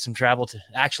book and get some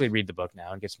actually read the book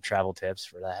now and get some travel tips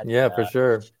for that. Yeah, for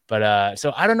sure. But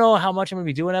so I don't know how much I'm going to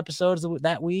be doing episodes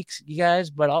that week, you guys,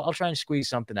 but I'll try and squeeze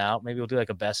something out. Maybe we'll do like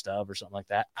a best of or something like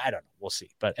that. I don't know. We'll see.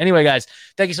 But anyway, guys,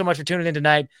 thank you so much for tuning in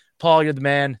tonight. Paul, you're the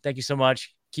man. Thank you so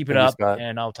much. Keep it Thank you, up, Scott.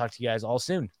 and I'll talk to you guys all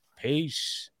soon.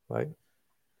 Peace. Bye.